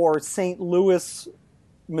 1904, St. Louis,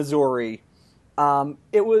 Missouri.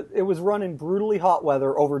 It was run in brutally hot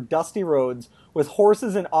weather over dusty roads with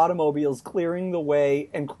horses and automobiles clearing the way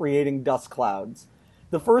and creating dust clouds.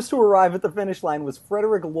 The first to arrive at the finish line was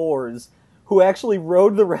Frederick Lors, who actually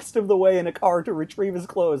rode the rest of the way in a car to retrieve his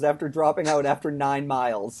clothes after dropping out after 9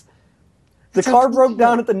 miles. The car broke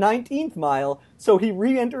down at the 19th mile, so he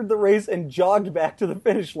re-entered the race and jogged back to the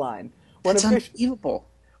finish line. When That's unbelievable.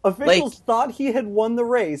 officials thought he had won the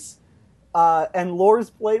race, and Lors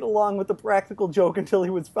played along with the practical joke until he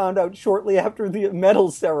was found out shortly after the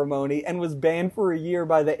medal ceremony and was banned for a year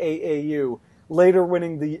by the AAU.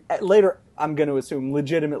 Later, I'm going to assume,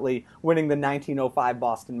 legitimately winning the 1905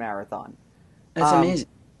 Boston Marathon. That's amazing.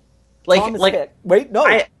 Wait,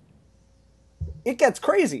 no. It gets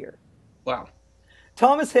crazier. Wow.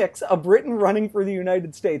 Thomas Hicks, a Briton running for the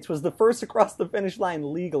United States, was the first to cross the finish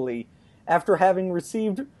line legally after having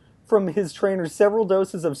received from his trainer several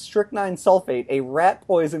doses of strychnine sulfate, a rat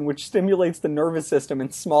poison which stimulates the nervous system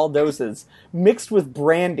in small doses, mixed with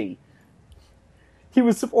brandy. He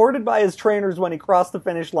was supported by his trainers when he crossed the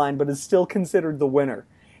finish line, but is still considered the winner.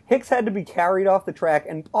 Hicks had to be carried off the track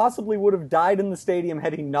and possibly would have died in the stadium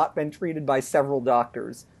had he not been treated by several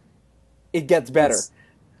doctors. It gets better.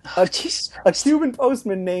 A Cuban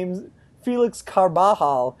postman named Felix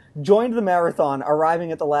Carbajal joined the marathon,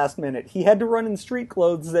 arriving at the last minute. He had to run in street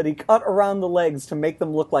clothes that he cut around the legs to make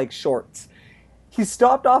them look like shorts. He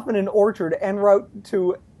stopped off in an orchard en route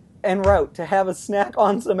to have a snack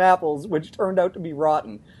on some apples, which turned out to be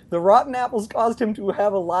rotten. The rotten apples caused him to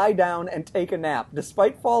have a lie down and take a nap.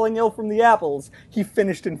 Despite falling ill from the apples, he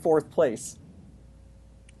finished in 4th place.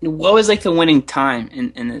 What was like the winning time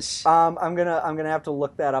in this? I'm gonna have to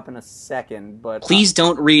look that up in a second, but please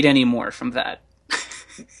don't read any more from that.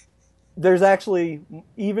 There's actually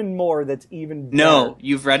even more that's even better. No,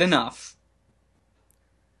 you've read enough.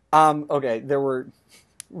 Okay, there were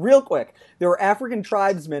African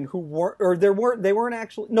tribesmen who they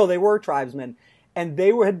were tribesmen, and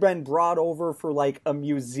they had been brought over for like a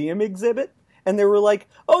museum exhibit, and they were like,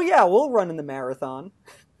 "Oh yeah, we'll run in the marathon."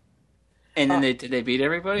 And then did they beat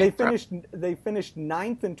everybody? They finished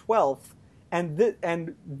 9th and 12th,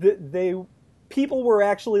 people were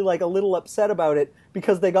actually like a little upset about it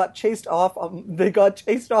because they got chased off. They got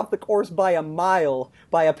chased off the course by a mile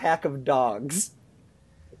by a pack of dogs.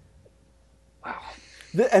 Wow.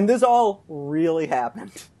 And this all really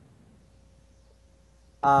happened.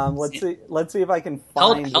 Let's see if I can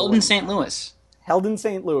find held in St. Louis. Held in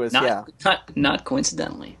St. Louis, yeah. Not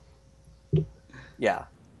coincidentally. Yeah.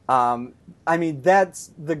 I mean, that's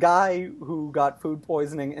the guy who got food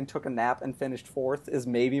poisoning and took a nap and finished 4th is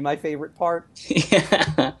maybe my favorite part.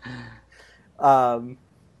 Yeah. But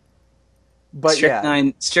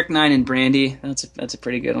Strychnine and brandy. That's a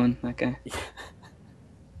pretty good one. That guy.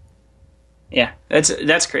 Yeah,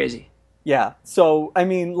 that's crazy. Yeah. So I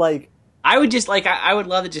mean, like, I would just I would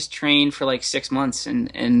love to just train for like 6 months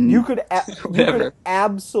and you could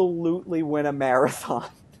absolutely win a marathon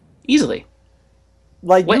easily.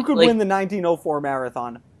 Like you could win the 1904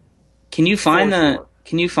 marathon. Can you find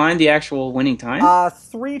the actual winning time?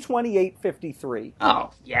 3:28:53. Oh,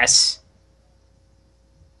 yes.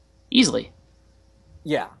 Easily.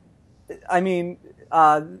 Yeah. I mean,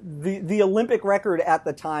 the Olympic record at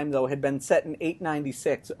the time though had been set in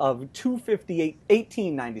 1896 of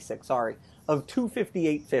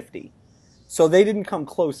 258.50. So they didn't come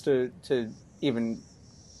close to even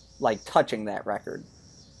like touching that record.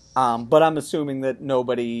 But I'm assuming that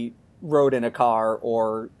nobody rode in a car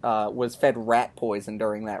or was fed rat poison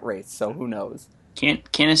during that race. So who knows? Can't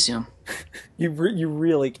assume. You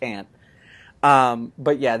really can't.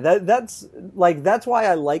 But yeah, that's why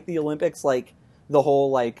I like the Olympics. Like the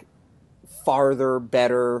whole like farther,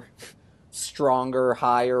 better, stronger,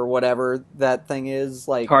 higher, whatever that thing is.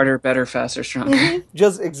 Like harder, better, faster, stronger.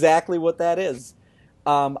 Just exactly what that is.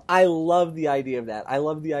 I love the idea of that. I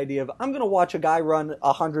love the idea of I'm going to watch a guy run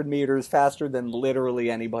 100 meters faster than literally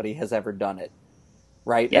anybody has ever done it.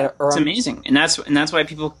 Right? Yeah, it's amazing. And that's why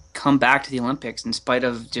people come back to the Olympics in spite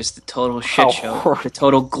of just the total shit show, the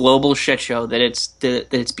total global shit show that it's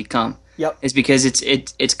become. Yep. Is because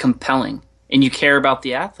it's compelling and you care about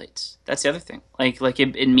the athletes. That's the other thing. Like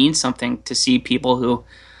it means something to see people who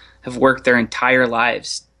have worked their entire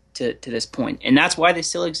lives to this point. And that's why they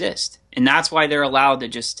still exist. And that's why they're allowed to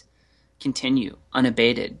just continue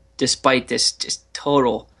unabated despite this just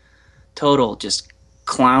total just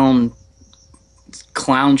clown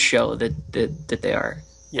clown show that they are.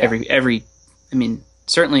 Yeah. I mean,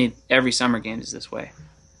 certainly every summer game is this way.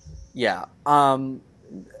 Yeah.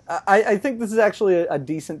 I think this is actually a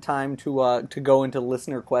decent time to go into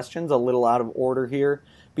listener questions, a little out of order here,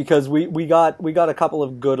 because we got a couple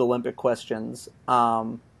of good Olympic questions.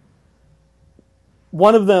 One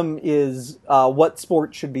of them is what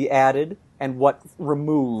sport should be added and what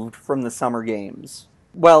removed from the summer games.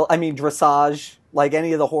 Well, I mean dressage, like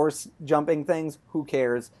any of the horse jumping things. Who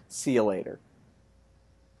cares? See you later.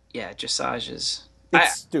 Yeah, dressage is.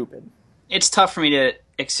 It's stupid. It's tough for me to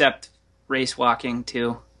accept race walking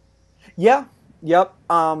too. Yeah. Yep.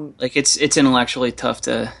 Like it's intellectually tough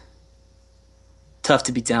to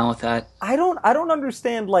be down with that. I don't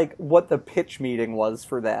understand like what the pitch meeting was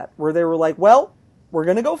for that, where they were like, well, we're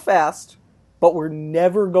gonna go fast, but we're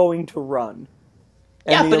never going to run.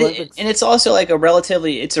 And Yeah, but Olympics... it's also like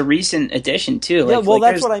it's a recent addition too. Yeah, Like, well,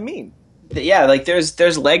 like that's what I mean. yeah, like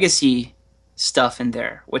there's legacy stuff in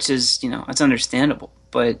there, which is it's understandable.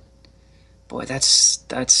 But boy,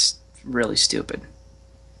 that's really stupid.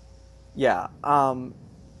 Yeah. And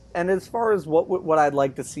as far as what I'd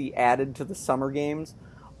like to see added to the summer games,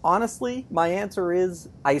 honestly, my answer is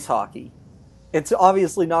ice hockey. It's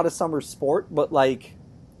obviously not a summer sport, but like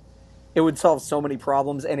it would solve so many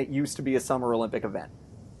problems, and it used to be a summer Olympic event.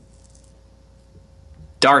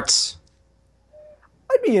 Darts.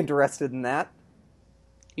 I'd be interested in that.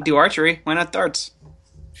 You do archery. Why not darts?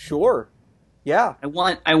 Sure. Yeah. I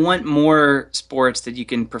want more sports that you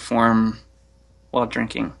can perform while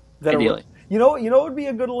drinking. That ideally. What would be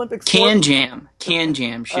a good Olympic sport? Can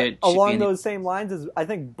jam should along be those same lines is I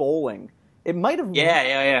think bowling. It might have.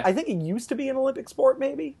 Yeah. I think it used to be an Olympic sport,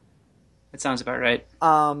 maybe. That sounds about right.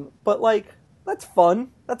 But like that's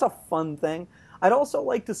fun. That's a fun thing. I'd also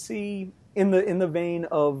like to see in the vein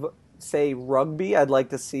of say rugby. I'd like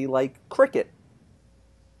to see like cricket.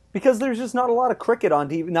 Because there's just not a lot of cricket on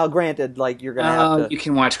TV. Now, granted, like you're gonna have to. You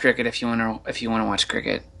can watch cricket if you want to watch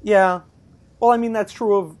cricket. Yeah. Well, I mean that's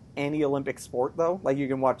true of any Olympic sport, though. Like you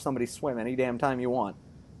can watch somebody swim any damn time you want.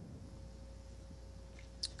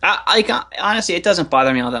 Honestly, it doesn't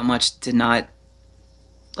bother me all that much to not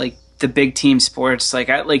like the big team sports. I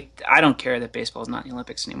don't care that baseball is not in the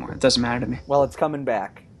Olympics anymore. It doesn't matter to me. Well, it's coming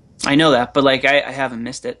back. I know that, but like I haven't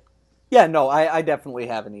missed it. Yeah, no, I definitely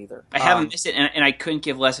haven't either. I haven't missed it, and I couldn't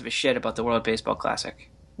give less of a shit about the World Baseball Classic.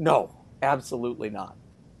 No, absolutely not.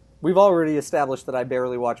 We've already established that I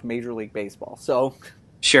barely watch Major League Baseball, so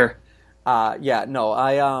sure. Yeah,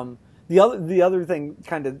 no, the other thing,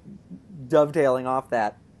 kind of dovetailing off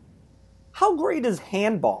that, how great is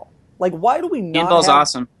handball? Like, why do we not? Handball's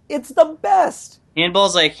awesome. It's the best.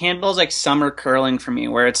 Handball's like summer curling for me,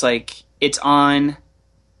 where it's like it's on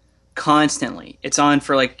constantly. It's on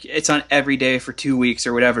every day for 2 weeks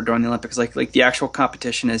or whatever during the Olympics. Like the actual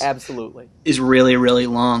competition is absolutely really really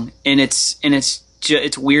long, and it's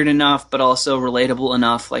weird enough, but also relatable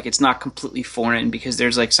enough. Like it's not completely foreign because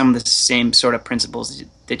there's like some of the same sort of principles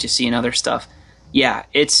that you see in other stuff. Yeah,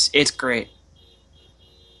 it's great.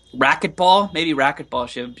 Racquetball, maybe racquetball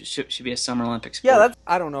should be a Summer Olympics sport. Yeah,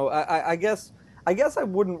 I don't know. I guess I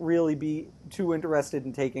wouldn't really be too interested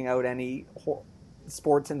in taking out any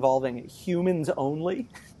sports involving humans only.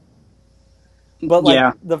 But like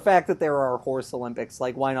yeah. The fact that there are horse Olympics,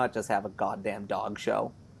 like why not just have a goddamn dog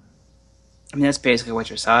show? I mean that's basically what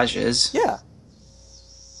dressage is. Yeah.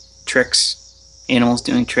 Tricks, animals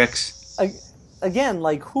doing tricks. Again,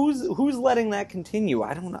 like who's letting that continue?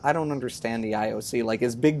 I don't understand the IOC. Like,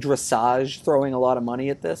 is big dressage throwing a lot of money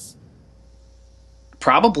at this?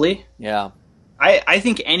 Probably. Yeah. I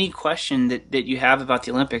think any question that you have about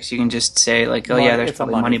the Olympics, you can just say like, oh yeah, there's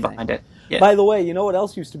probably money behind it. Yeah. By the way, you know what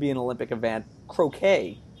else used to be an Olympic event?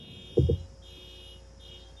 Croquet.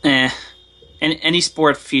 And any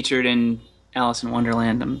sport featured in Alice in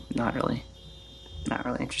Wonderland, I'm not really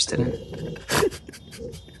interested in.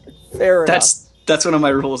 Fair enough. That's one of my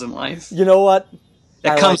rules in life. You know what?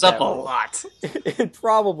 That comes up a lot. It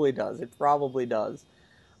probably does. It probably does.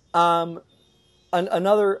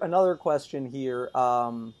 Another question here,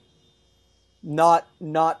 not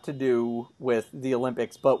to do with the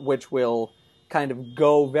Olympics, but which will kind of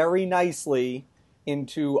go very nicely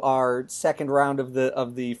into our second round of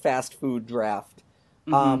the fast food draft.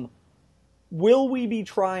 Mm-hmm. Will we be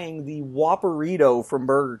trying the Whopperito from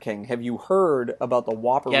Burger King? Have you heard about the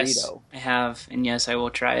Whopperito? Yes, I have, and yes, I will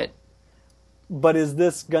try it. But is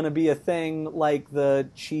this going to be a thing like the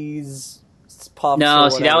cheese puffs? No,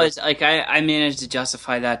 see, that was like I managed to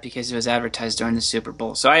justify that because it was advertised during the Super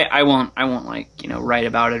Bowl. So I won't like write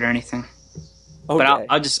about it or anything. Okay.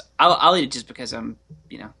 But I'll eat it just because I'm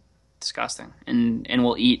disgusting, and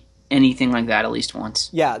we'll eat anything like that at least once.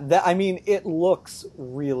 Yeah, I mean, it looks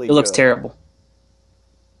really It looks good. terrible.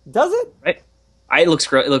 Does it? Right? It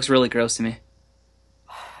looks really gross to me.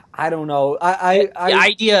 I don't know.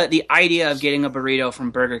 The idea of getting a burrito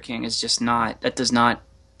from Burger King is just not that does not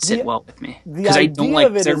sit the well with me the idea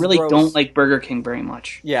of it I is really don't gross. like Burger King very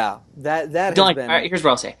much. Yeah, that Don't has like. been. All right, here's what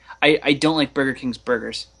I'll say. I don't like Burger King's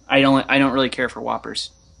burgers. I don't really care for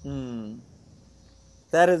Whoppers.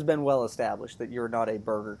 That has been well established that you're not a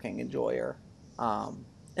Burger King enjoyer,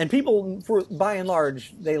 and people, for by and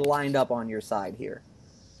large, they lined up on your side here.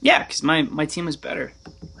 Yeah, because my team is better.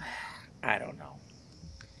 I don't know.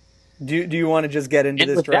 Do you want to just get into And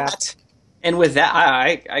this with draft? and with that,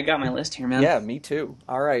 I got my list here, man. Yeah, me too.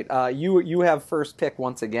 All right, you have first pick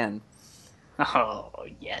once again. Oh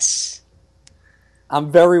yes. I'm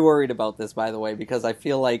very worried about this, by the way, because I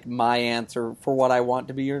feel like my answer for what I want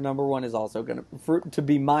to be your number one is also to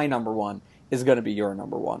be my number one is going to be your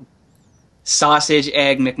number one. Sausage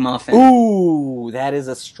egg McMuffin. Ooh, that is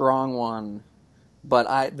a strong one,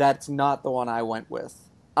 but that's not the one I went with.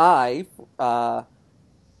 The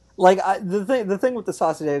thing with the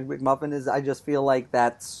sausage egg McMuffin is I just feel like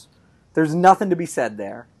there's nothing to be said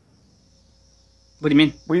there. What do you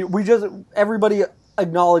mean? We just everybody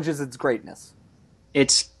acknowledges its greatness.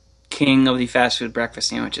 It's king of the fast food breakfast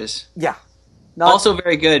sandwiches. Yeah. Also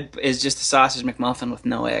very good is just the sausage McMuffin with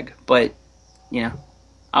no egg, but you know,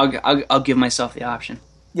 I'll give myself the option.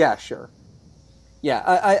 Yeah, sure. Yeah,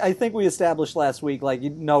 I think we established last week, like,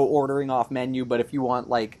 no ordering off menu, but if you want,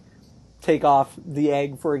 like, take off the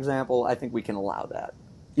egg, for example, I think we can allow that.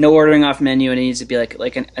 No ordering off menu, and it needs to be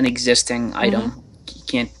like an existing item.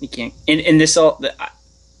 You can't. In this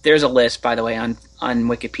there's a list, by the way, on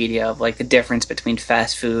Wikipedia of like the difference between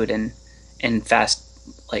fast food and fast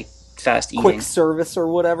eating. Quick service or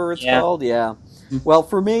whatever it's called, yeah. Well,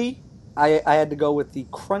 for me, I had to go with the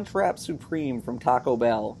Crunchwrap Supreme from Taco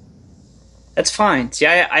Bell. That's fine. See,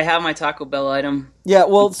 I have my Taco Bell item. Yeah,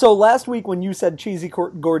 well, so last week when you said Cheesy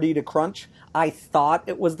Gordita Crunch, I thought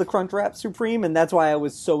it was the Crunchwrap Supreme, and that's why I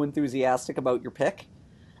was so enthusiastic about your pick.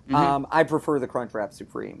 I prefer the Crunchwrap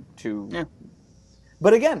Supreme to... Yeah.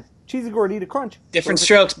 But again, Cheesy Gordita Crunch. Different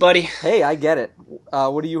strokes, buddy. Hey, I get it.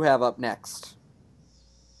 What do you have up next?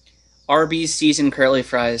 Arby's seasoned curly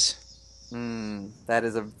fries. That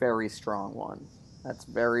is a very strong one. That's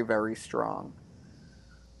very, very strong.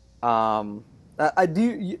 I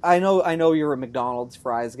know you're a McDonald's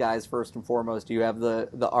fries guys first and foremost. Do you have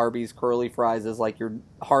the Arby's curly fries as like your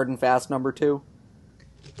hard and fast number 2?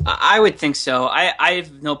 I would think so. I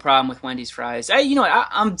have no problem with Wendy's fries.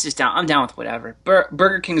 I'm just down. I'm down with whatever.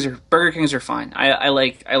 Burger Kings are fine. I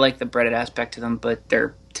like the breaded aspect to them, but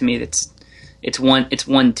to me it's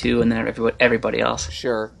 1-2 and then everybody else.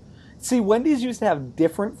 Sure. See, Wendy's used to have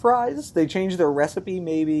different fries. They changed their recipe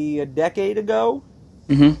maybe a decade ago.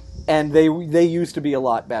 And they used to be a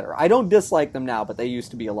lot better. I don't dislike them now, but they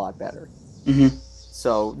used to be a lot better.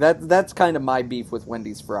 So that's kind of my beef with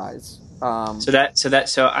Wendy's fries.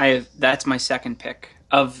 That's my second pick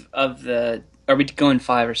of the. Are we going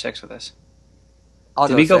 5 or 6 with this?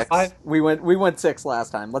 Did we go 5? We went 6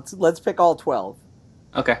 last time. Let's pick all 12.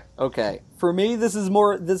 Okay. For me, this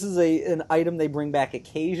is an item they bring back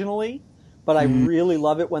occasionally, but I really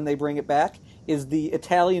love it when they bring it back. Is the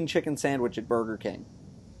Italian chicken sandwich at Burger King.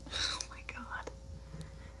 Oh my god!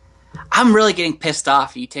 I'm really getting pissed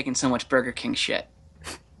off at you taking so much Burger King shit.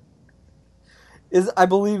 I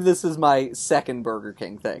believe this is my second Burger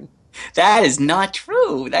King thing. That is not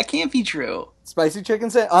true. That can't be true. Spicy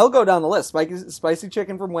chicken I'll go down the list. Spicy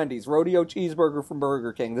chicken from Wendy's. Rodeo cheeseburger from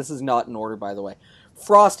Burger King. This is not in order, by the way.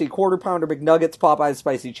 Frosty, Quarter Pounder, McNuggets, Popeye's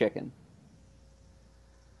spicy chicken.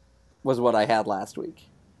 Was what I had last week.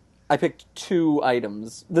 I picked 2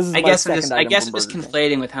 items. This is I guess I'm just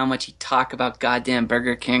conflating with how much you talk about goddamn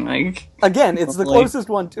Burger King. Like again, it's the closest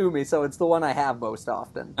one to me, so it's the one I have most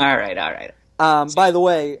often. All right. By the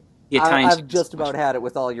way, I've just about had it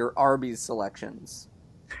with all your Arby's selections.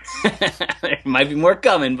 There might be more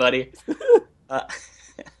coming, buddy.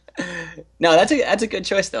 No, that's a good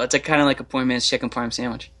choice though. It's kind of like a poor man's chicken parm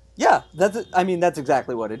sandwich. Yeah, that's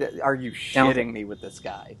exactly what it is. Are you shitting me with this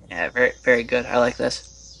guy? Yeah, very, very good. I like this.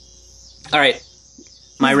 All right,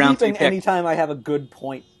 my round 3 pick. Anytime I have a good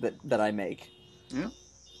point that I make. Yeah.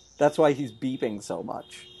 That's why he's beeping so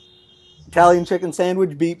much. Italian chicken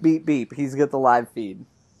sandwich, beep, beep, beep. He's got the live feed.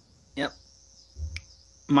 Yep.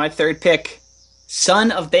 My 3rd pick,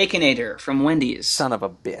 Son of Baconator from Wendy's. Son of a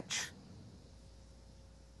bitch.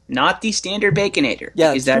 Not the standard Baconator.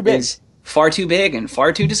 Yeah, because that is far too big and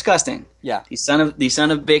far too disgusting. Yeah. The Son of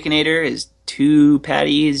Baconator is 2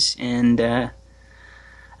 patties and a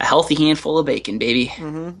healthy handful of bacon, baby.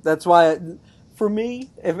 Mm-hmm. That's why, for me,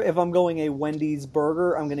 if I'm going a Wendy's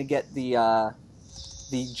burger, I'm going to get the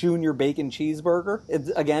junior bacon cheeseburger. It's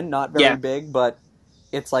again not very Yeah, big, but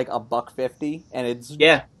it's like $1.50, and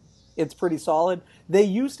yeah. it's pretty solid. They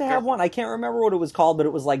used to have Sure. one. I can't remember what it was called, but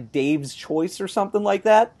it was like Dave's Choice or something like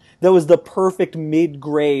that. That was the perfect mid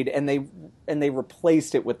grade, and they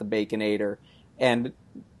replaced it with the Baconator, and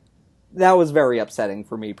that was very upsetting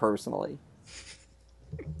for me personally.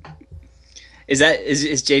 Is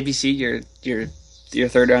JBC your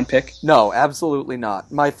third round pick? No, absolutely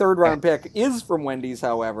not. My third Okay. round pick is from Wendy's,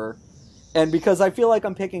 however, and because I feel like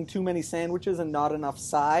I'm picking too many sandwiches and not enough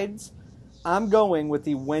sides, I'm going with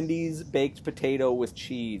the Wendy's baked potato with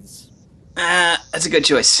cheese. That's a good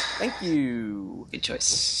choice. Thank you. Good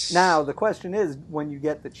choice. Now, the question is, when you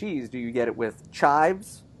get the cheese, do you get it with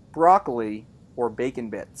chives, broccoli, or bacon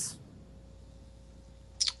bits?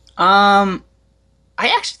 I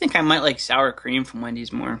actually think I might like sour cream from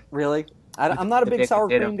Wendy's more. Really? With I'm not a the big baked sour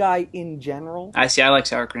potato. cream guy in general. I see. I like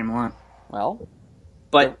sour cream a lot, Well,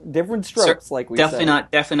 but different strokes, like we definitely say.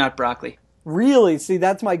 definitely not broccoli. Really? See,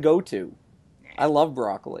 that's my go-to. I love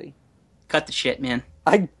broccoli. Cut the shit, man.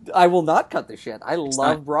 I will not cut the shit. I It's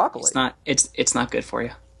love not, broccoli. It's not good for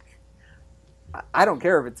you. I don't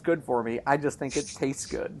care if it's good for me. I just think it tastes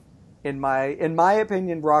good. In my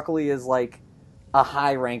opinion, broccoli is like a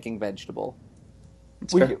high-ranking vegetable.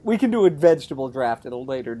 It's fair. We can do a vegetable draft at a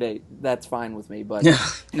later date. That's fine with me, but No,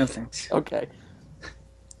 no thanks. okay.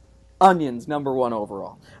 Onions, number one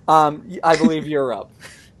overall. I believe you're up.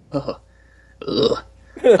 Ugh.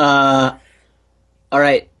 Ugh. All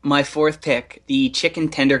right, my fourth pick, the chicken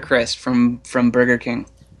tender crisp from Burger King.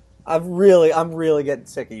 I'm really getting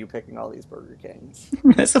sick of you picking all these Burger Kings.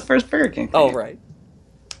 That's the first Burger King. Oh, right.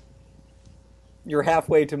 You're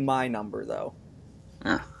halfway to my number, though.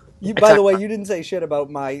 Oh. By the way, you didn't say shit about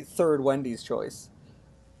my third Wendy's choice.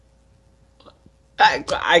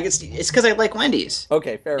 I guess it's because I like Wendy's.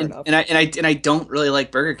 Okay, fair enough. And I don't really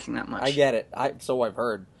like Burger King that much. I get it. So I've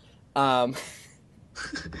heard. Have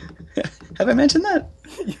I mentioned that?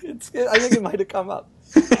 I think it might have come up.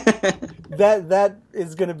 That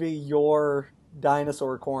is going to be your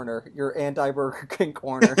dinosaur corner, your anti-Burger King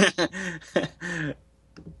corner.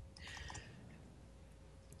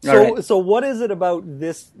 So what is it about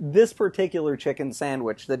this particular chicken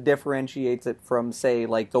sandwich that differentiates it from, say,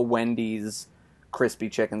 like the Wendy's crispy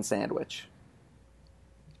chicken sandwich?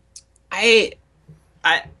 I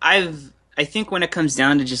think when it comes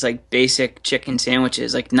down to just like basic chicken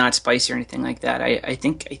sandwiches, like not spicy or anything like that, I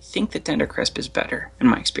think the tender crisp is better in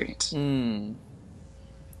my experience.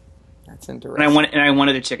 That's interesting. And I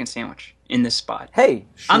wanted a chicken sandwich in this spot. Hey,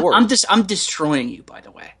 sure. I'm destroying you, by the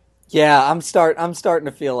way. Yeah, I'm starting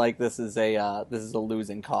to feel like this is a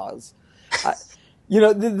losing cause.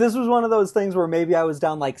 This was one of those things where maybe I was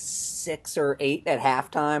down like 6 or 8 at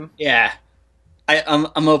halftime. Yeah,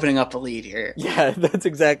 I'm opening up a lead here. Yeah, that's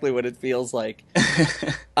exactly what it feels like.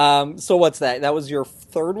 So what's that? That was your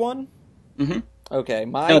third one? Mm-hmm. Okay,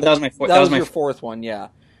 No, that was my fourth. That was your fourth one. Yeah.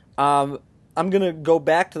 I'm gonna go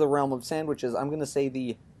back to the realm of sandwiches. I'm gonna say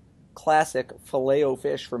the classic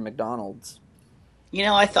Filet-O-Fish from McDonald's. You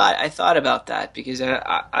know, I thought about that because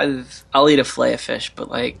I'll eat a fillet of fish, but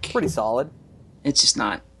like Pretty solid. it's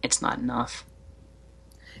not enough.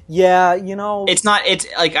 Yeah, It's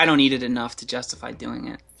like I don't eat it enough to justify doing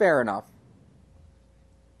it. fair enough.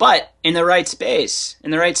 But in the right space, in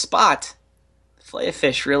the right spot, fillet of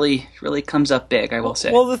fish really comes up big, I will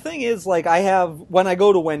say. Well, the thing is, like, when I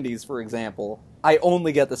go to Wendy's, for example, I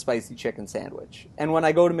only get the spicy chicken sandwich. And when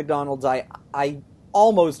I go to McDonald's, I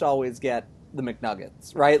almost always get the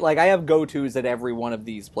McNuggets, right? Like, I have go-tos at every one of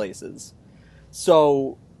these places.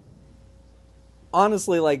 So,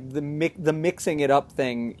 honestly, like, the mixing it up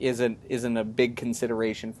thing isn't a big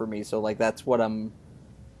consideration for me. So, like, that's what I'm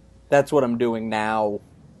doing now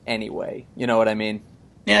anyway. You know what I mean?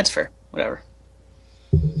 Yeah, it's fair. Whatever.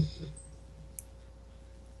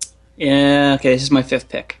 Yeah, okay, this is my fifth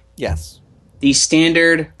pick. Yes. The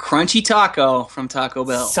standard crunchy taco from Taco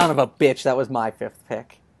Bell. Son of a bitch, that was my fifth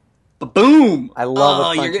pick. Ba-boom! I love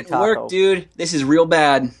a crunchy you're getting taco. work, dude. This is real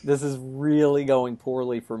bad. This is really going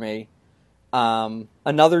poorly for me.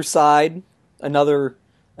 Another side, another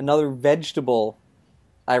vegetable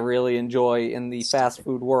I really enjoy in the fast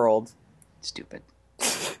food world. Stupid.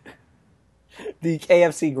 The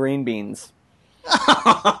KFC green beans.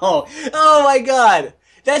 Oh my god!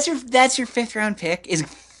 That's your fifth round pick is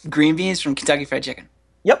green beans from Kentucky Fried Chicken.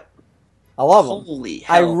 Yep, I love them. Holy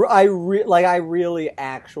hell! I really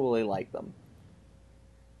actually like them.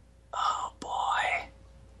 Oh boy!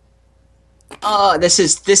 Oh, this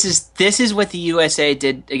is what the USA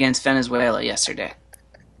did against Venezuela yesterday.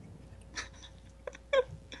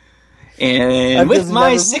 And I've with just my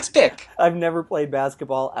never, sixth pick, I've never played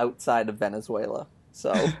basketball outside of Venezuela,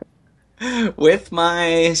 so with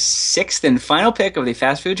my sixth and final pick of the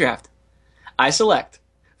fast food draft, I select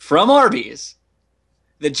from Arby's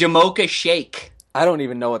the Jamocha Shake. I don't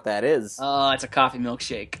even know what that is. Oh, it's a coffee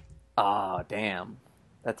milkshake. Oh, damn,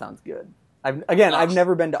 that sounds good. I've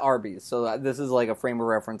never been to Arby's, so this is like a frame of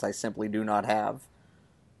reference I simply do not have.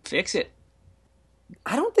 Fix it.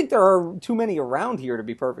 I don't think there are too many around here, to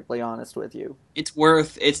be perfectly honest with you. It's.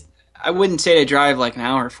 I wouldn't say to drive like an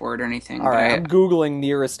hour for it or anything. All right, But I'm googling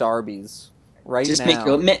nearest Arby's right just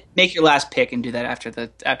now. make your last pick and do that after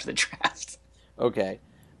the draft. Okay,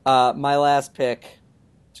 my last pick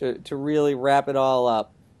to really wrap it all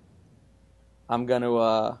up. I'm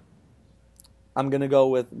gonna go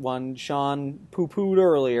with one Sean poo-pooed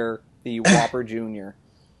earlier, the Whopper Jr.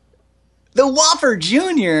 The Whopper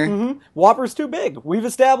Junior. Mm-hmm. Whopper's too big. We've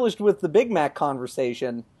established with the Big Mac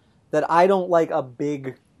conversation that I don't like a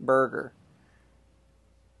big burger.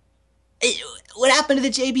 What happened to the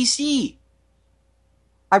JBC?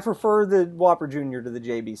 I prefer the Whopper Jr. to the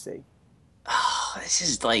JBC. Oh, this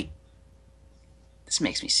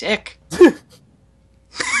makes me sick.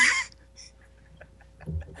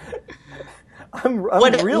 I'm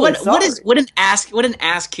really sorry. What an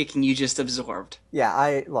ass kicking you just absorbed.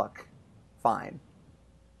 Yeah, look, fine.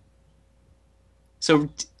 So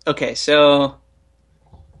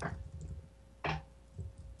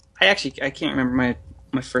I can't remember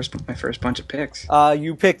my first bunch of picks.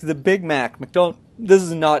 You picked the Big Mac, This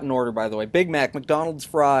is not in order, by the way. Big Mac, McDonald's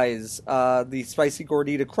fries, the spicy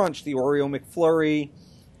gordita crunch, the Oreo McFlurry,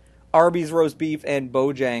 Arby's roast beef, and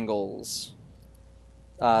Bojangles.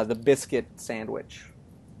 The biscuit sandwich,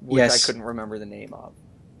 which Yes. I couldn't remember the name of.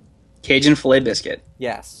 Cajun filet biscuit.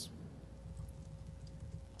 Yes.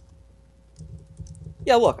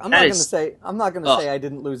 Yeah, look, I'm not going to say I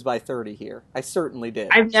didn't lose by 30 here. I certainly did.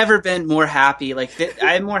 I've never been more happy.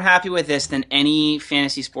 I'm more happy with this than any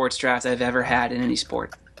fantasy sports draft I've ever had in any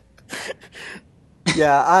sport.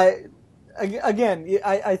 Yeah, I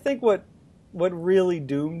think what really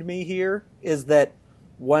doomed me here is that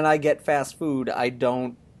when I get fast food, I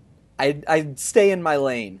stay in my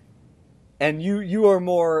lane. And you are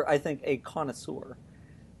more, I think, a connoisseur.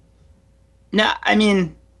 No, I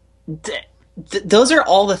mean, those are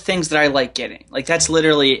all the things that I like getting. Like that's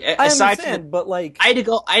literally aside from but like I had to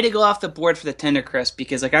go off the board for the Tender Crisp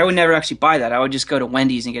because like I would never actually buy that. I would just go to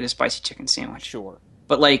Wendy's and get a spicy chicken sandwich. Sure.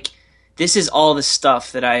 But like this is all the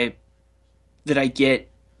stuff that I get.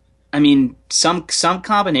 I mean, some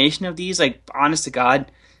combination of these, like honest to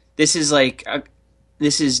God, this is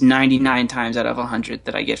 99 times out of 100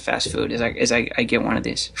 that I get fast food is I get one of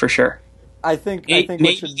these for sure. I think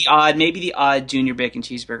maybe the odd junior bacon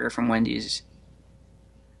cheeseburger from Wendy's.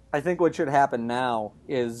 I think what should happen now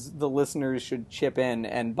is the listeners should chip in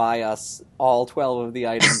and buy us all 12 of the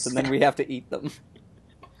items, and then we have to eat them.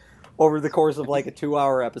 Over the course of like a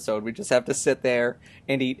 2-hour episode, we just have to sit there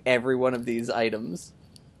and eat every one of these items.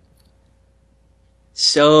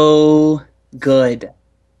 So good.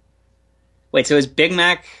 Wait, so is Big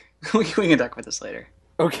Mac? We can talk about this later.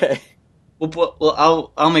 Okay.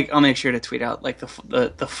 Well, I'll make sure to tweet out like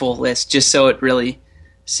the full list just so it really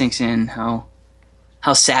sinks in how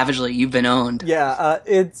savagely you've been owned. Yeah,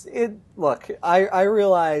 look, I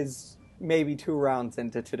realize maybe 2 rounds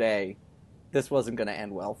into today, this wasn't going to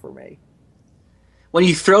end well for me. When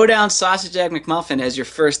you throw down Sausage Egg McMuffin as your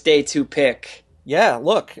first day 2 pick. Yeah,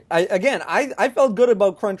 look, I felt good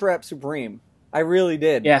about Crunchwrap Supreme. I really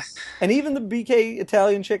did. Yeah. And even the BK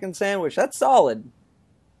Italian chicken sandwich, that's solid.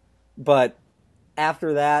 But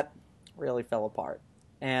after that, really fell apart.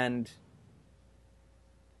 And,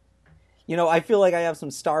 I feel like I have some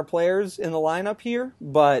star players in the lineup here,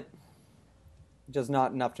 but just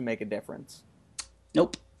not enough to make a difference.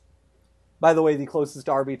 Nope. By the way, the closest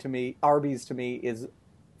Arby's to me is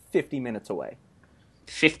 50 minutes away.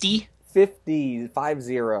 50? 50,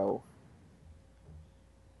 50.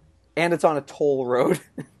 And it's on a toll road.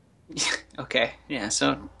 Okay, yeah,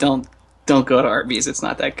 so don't go to Arby's. It's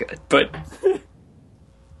not that good. But,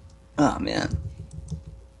 oh, man.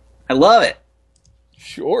 I love it.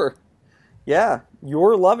 Sure. Yeah,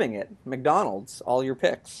 you're loving it. McDonald's, all your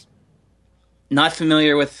picks. Not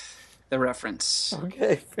familiar with the reference.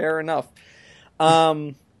 Okay, fair enough.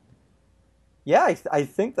 Yeah, I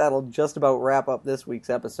think that'll just about wrap up this week's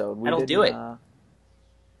episode. That'll do it.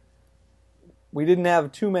 We didn't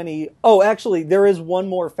have too many... Oh, actually, there is one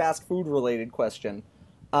more fast food-related question.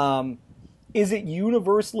 Is it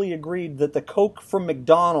universally agreed that the Coke from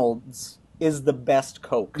McDonald's is the best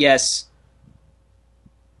Coke. Yes.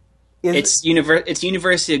 Is It's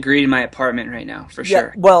universally agreed in my apartment right now, for Yeah,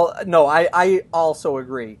 sure. well, no, I also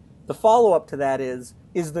agree. The follow up to that is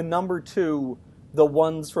the number two the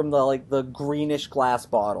ones from the like the greenish glass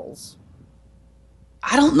bottles.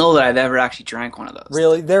 I don't know that I've ever actually drank one of those.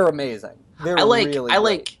 Really, they're amazing. They're really I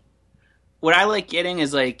great. like what I like getting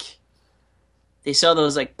is like they sell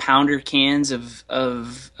those like pounder cans of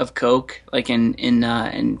Coke like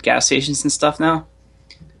in gas stations and stuff now.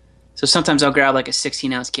 So sometimes I'll grab like a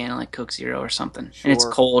 16-ounce can of like Coke Zero or something, and it's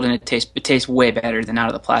Sure. cold and it tastes way better than out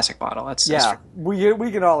of the plastic bottle. That's Yeah, true.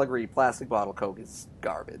 we can all agree plastic bottle Coke is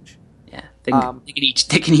garbage. Yeah, Um,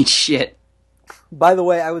 they can eat shit. by the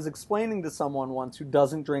way, I was explaining to someone once who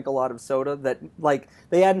doesn't drink a lot of soda that like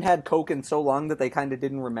they hadn't had Coke in so long that they kind of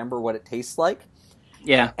didn't remember what it tastes like.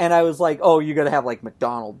 Yeah, And I was like, "Oh, you got to have like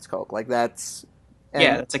McDonald's Coke. Like that's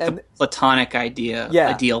yeah, and that's like the and platonic yeah,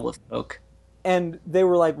 ideal of Coke. and they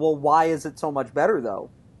were like, "Well, why is it so much better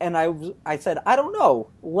though?" And I said, "I don't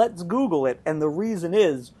know. Let's Google it." And the reason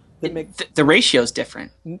is that The ratio's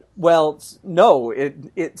different. well, no,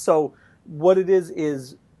 it so what it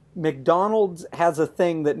is McDonald's has a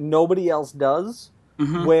thing that nobody else does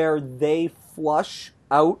Hmm. where they flush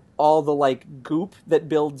out all the like goop that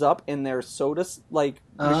builds up in their soda like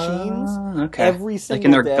machines Okay. every Like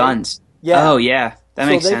in single their day. guns. Oh Yeah. yeah, that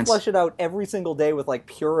So makes they sense. flush it out every single day with like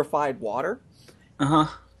purified water. Uh huh.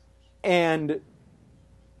 And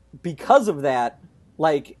because of that,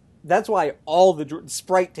 like that's why all the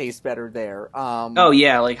Sprite tastes better there. Oh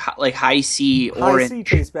yeah, like high C High C orange.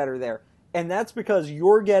 tastes better there. And that's because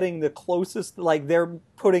you're getting the closest, like they're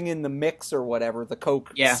putting in the mix or whatever, the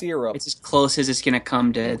Coke Yeah, syrup it's as close as it's gonna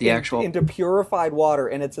come to the actual. into purified water,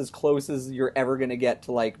 and it's as close as you're ever going to get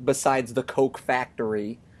to, like, besides the Coke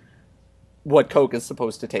factory, what Coke is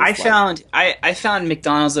supposed to taste like. I found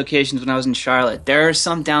McDonald's locations when I was in Charlotte. There are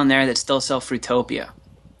some down there that still sell Fruitopia.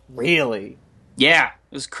 Really? Yeah,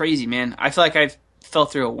 it was crazy, man. I feel like I fell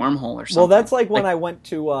through a wormhole or Well, something. that's like Like when I went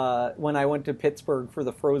to Pittsburgh for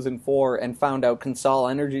the Frozen Four and found out Consol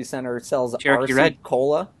Energy Center sells Cherokee RC Red,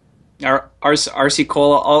 Cola. RC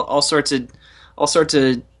Cola, all sorts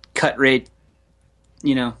of cut rate,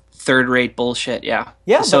 third rate bullshit. Yeah,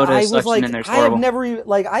 Yeah, the but soda I is was such like, in there's I have horrible. never even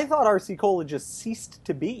like I thought RC Cola just ceased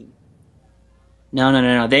to be.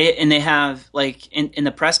 No. They have like in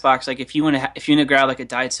the press box. Like if you want to grab like a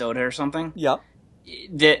diet soda or something, Yep.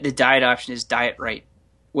 the diet option is Diet Right,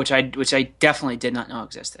 which I definitely did not know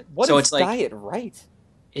existed. What So is it's like Diet Right?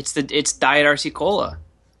 it's Diet RC Cola.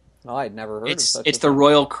 Oh, I'd never heard of such a It's the thing.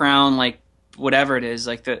 Royal Crown, like whatever it is,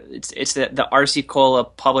 like it's the RC Cola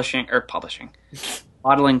publishing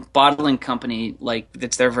bottling company, like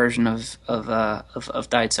it's their version of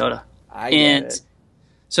diet soda. I get And it.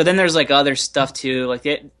 so then there's like other stuff too, like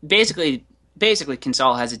basically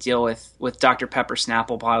Consol has a deal with Dr Pepper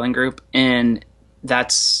Snapple Bottling Group, and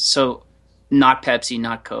that's so not Pepsi,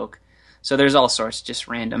 not Coke. So there's all sorts just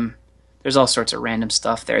random. There's all sorts of random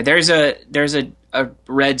stuff there. There's a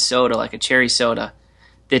red soda, like a cherry soda,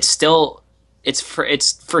 that's still it's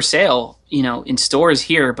for sale, in stores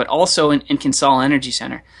here, but also in Consol Energy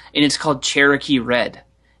Center, and it's called Cherokee Red,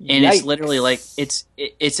 and it's literally like Yikes.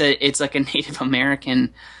 it's like a Native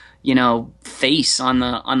American, face on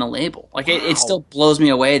the label. Like it still Wow. blows me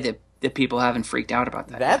away that people haven't freaked out about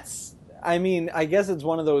that yet. That's, I mean, I guess it's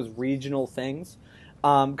one of those regional things.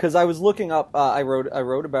 Because I was looking up, I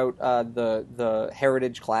wrote about the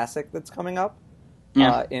Heritage Classic that's coming up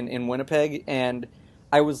Yeah, in Winnipeg, and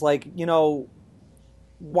I was like,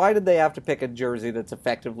 why did they have to pick a jersey that's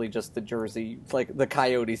effectively just the jersey, like the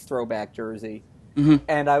Coyotes throwback jersey? hmm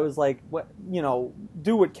And I was like, what,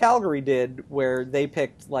 do what Calgary did, where they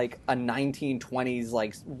picked like a 1920s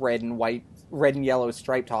like red and yellow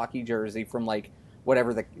striped hockey jersey from like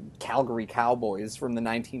whatever the Calgary Cowboys from the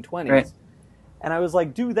right. 1920s. And I was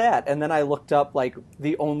like, do that. And then I looked up like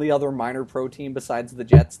the only other minor pro team besides the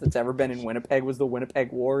Jets that's ever been in Winnipeg was the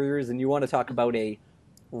Winnipeg Warriors. And you want to talk about a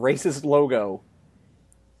racist logo?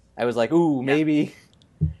 I was like, ooh, Yeah.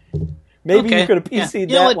 maybe you Okay. could have Yeah. PC'd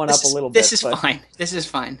You know that what? one up a little This bit. is But fine. This is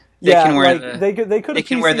fine. They yeah, can wear like the they could they have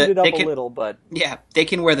can wear PC'd the it up they a can little, but yeah, they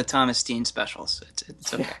can wear the Thomas Steen specials.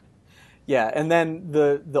 It's okay. yeah. And then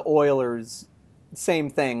the Oilers, same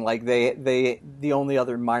thing. Like they the only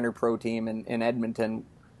other minor pro team in Edmonton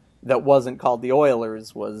that wasn't called the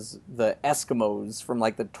Oilers was the Eskimos from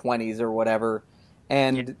like the 20s or whatever.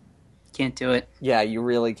 Yeah, And can't do it. yeah, you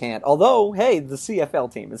really can't. Although, hey, the CFL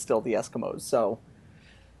team is still the Eskimos, so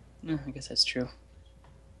I guess that's true.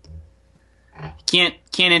 Can't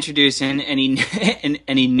introduce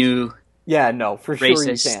any new yeah, no, for sure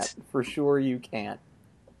you racist. can't. For sure you can't.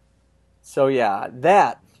 So yeah,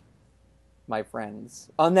 that, my friends.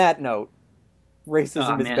 On that note, Oh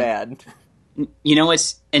racism is man. bad. You know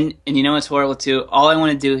what's and you know what's horrible too? All I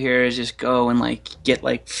want to do here is just go and like get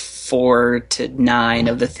like 4 to 9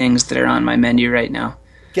 of the things that are on my menu right now.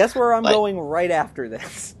 Guess where I'm But going right after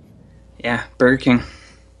this? yeah, Burger King.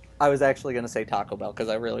 I was actually going to say Taco Bell because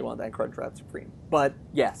I really want that Crunchwrap Supreme. But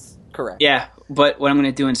yes, correct. Yeah, but what I'm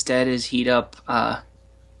gonna do instead is heat up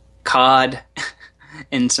cod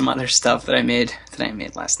and some other stuff that I made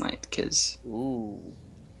last night because Ooh.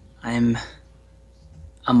 I'm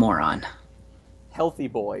a moron. Healthy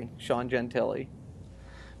boy, Sean Gentili.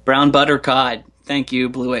 Brown butter cod. Thank you,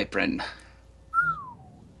 Blue Apron.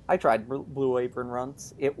 I tried Blue Apron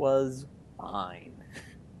once. It was fine.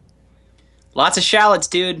 Lots of shallots,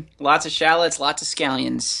 dude. Lots of shallots, lots of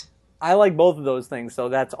scallions. I like both of those things, so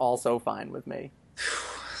that's also fine with me.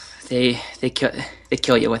 They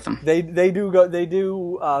kill you with them. They do go. They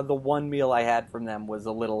do. The one meal I had from them was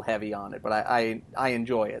a little heavy on it, but I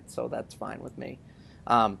enjoy it, so that's fine with me.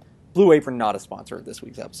 Blue Apron not a sponsor of this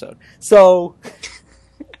week's episode. So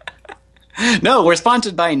No, we're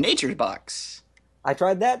sponsored by Nature's Box. I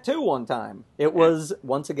tried that too one time. It was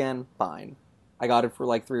once again fine. I got it for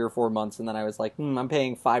like 3 or 4 months, and then I was like, I'm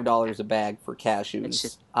paying $5 a bag for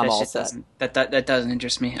cashews. I'm all set. That doesn't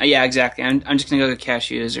interest me. Yeah, exactly. I'm just gonna go get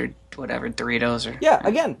cashews or whatever, Doritos or Yeah,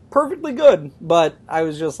 again, perfectly good, but I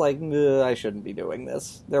was just like, I shouldn't be doing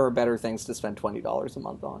this. There are better things to spend $20 a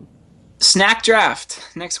month on. snack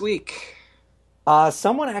draft next week.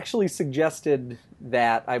 Someone actually suggested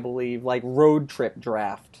that, I believe, like road trip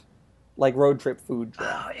draft. Like road trip food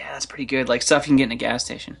draft. Oh yeah, that's pretty good. Like stuff you can get in a gas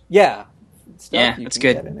station. Yeah. Stuff Yeah, you that's can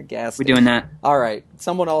good. get in a gas We're station. doing that. Alright.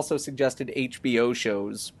 Someone also suggested HBO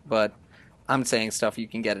shows, but I'm saying stuff you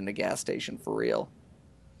can get in a gas station for real.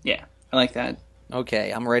 Yeah, I like that.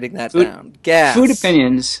 Okay, I'm writing that Food- down. Gas. Food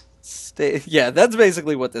opinions. Yeah, that's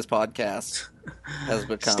basically what this podcast has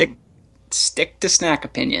become. Stick to snack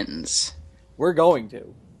opinions. We're going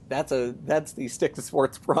to. That's the stick to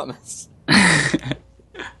sports promise.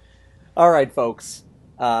 All right, folks.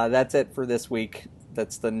 That's it for this week.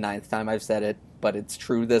 That's the 9th time I've said it, but it's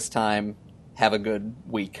true this time. Have a good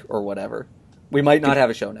week or whatever. We might not have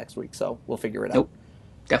a show next week, so we'll figure it out. Nope.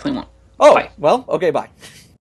 Definitely won't. Oh, Bye. well, okay, bye.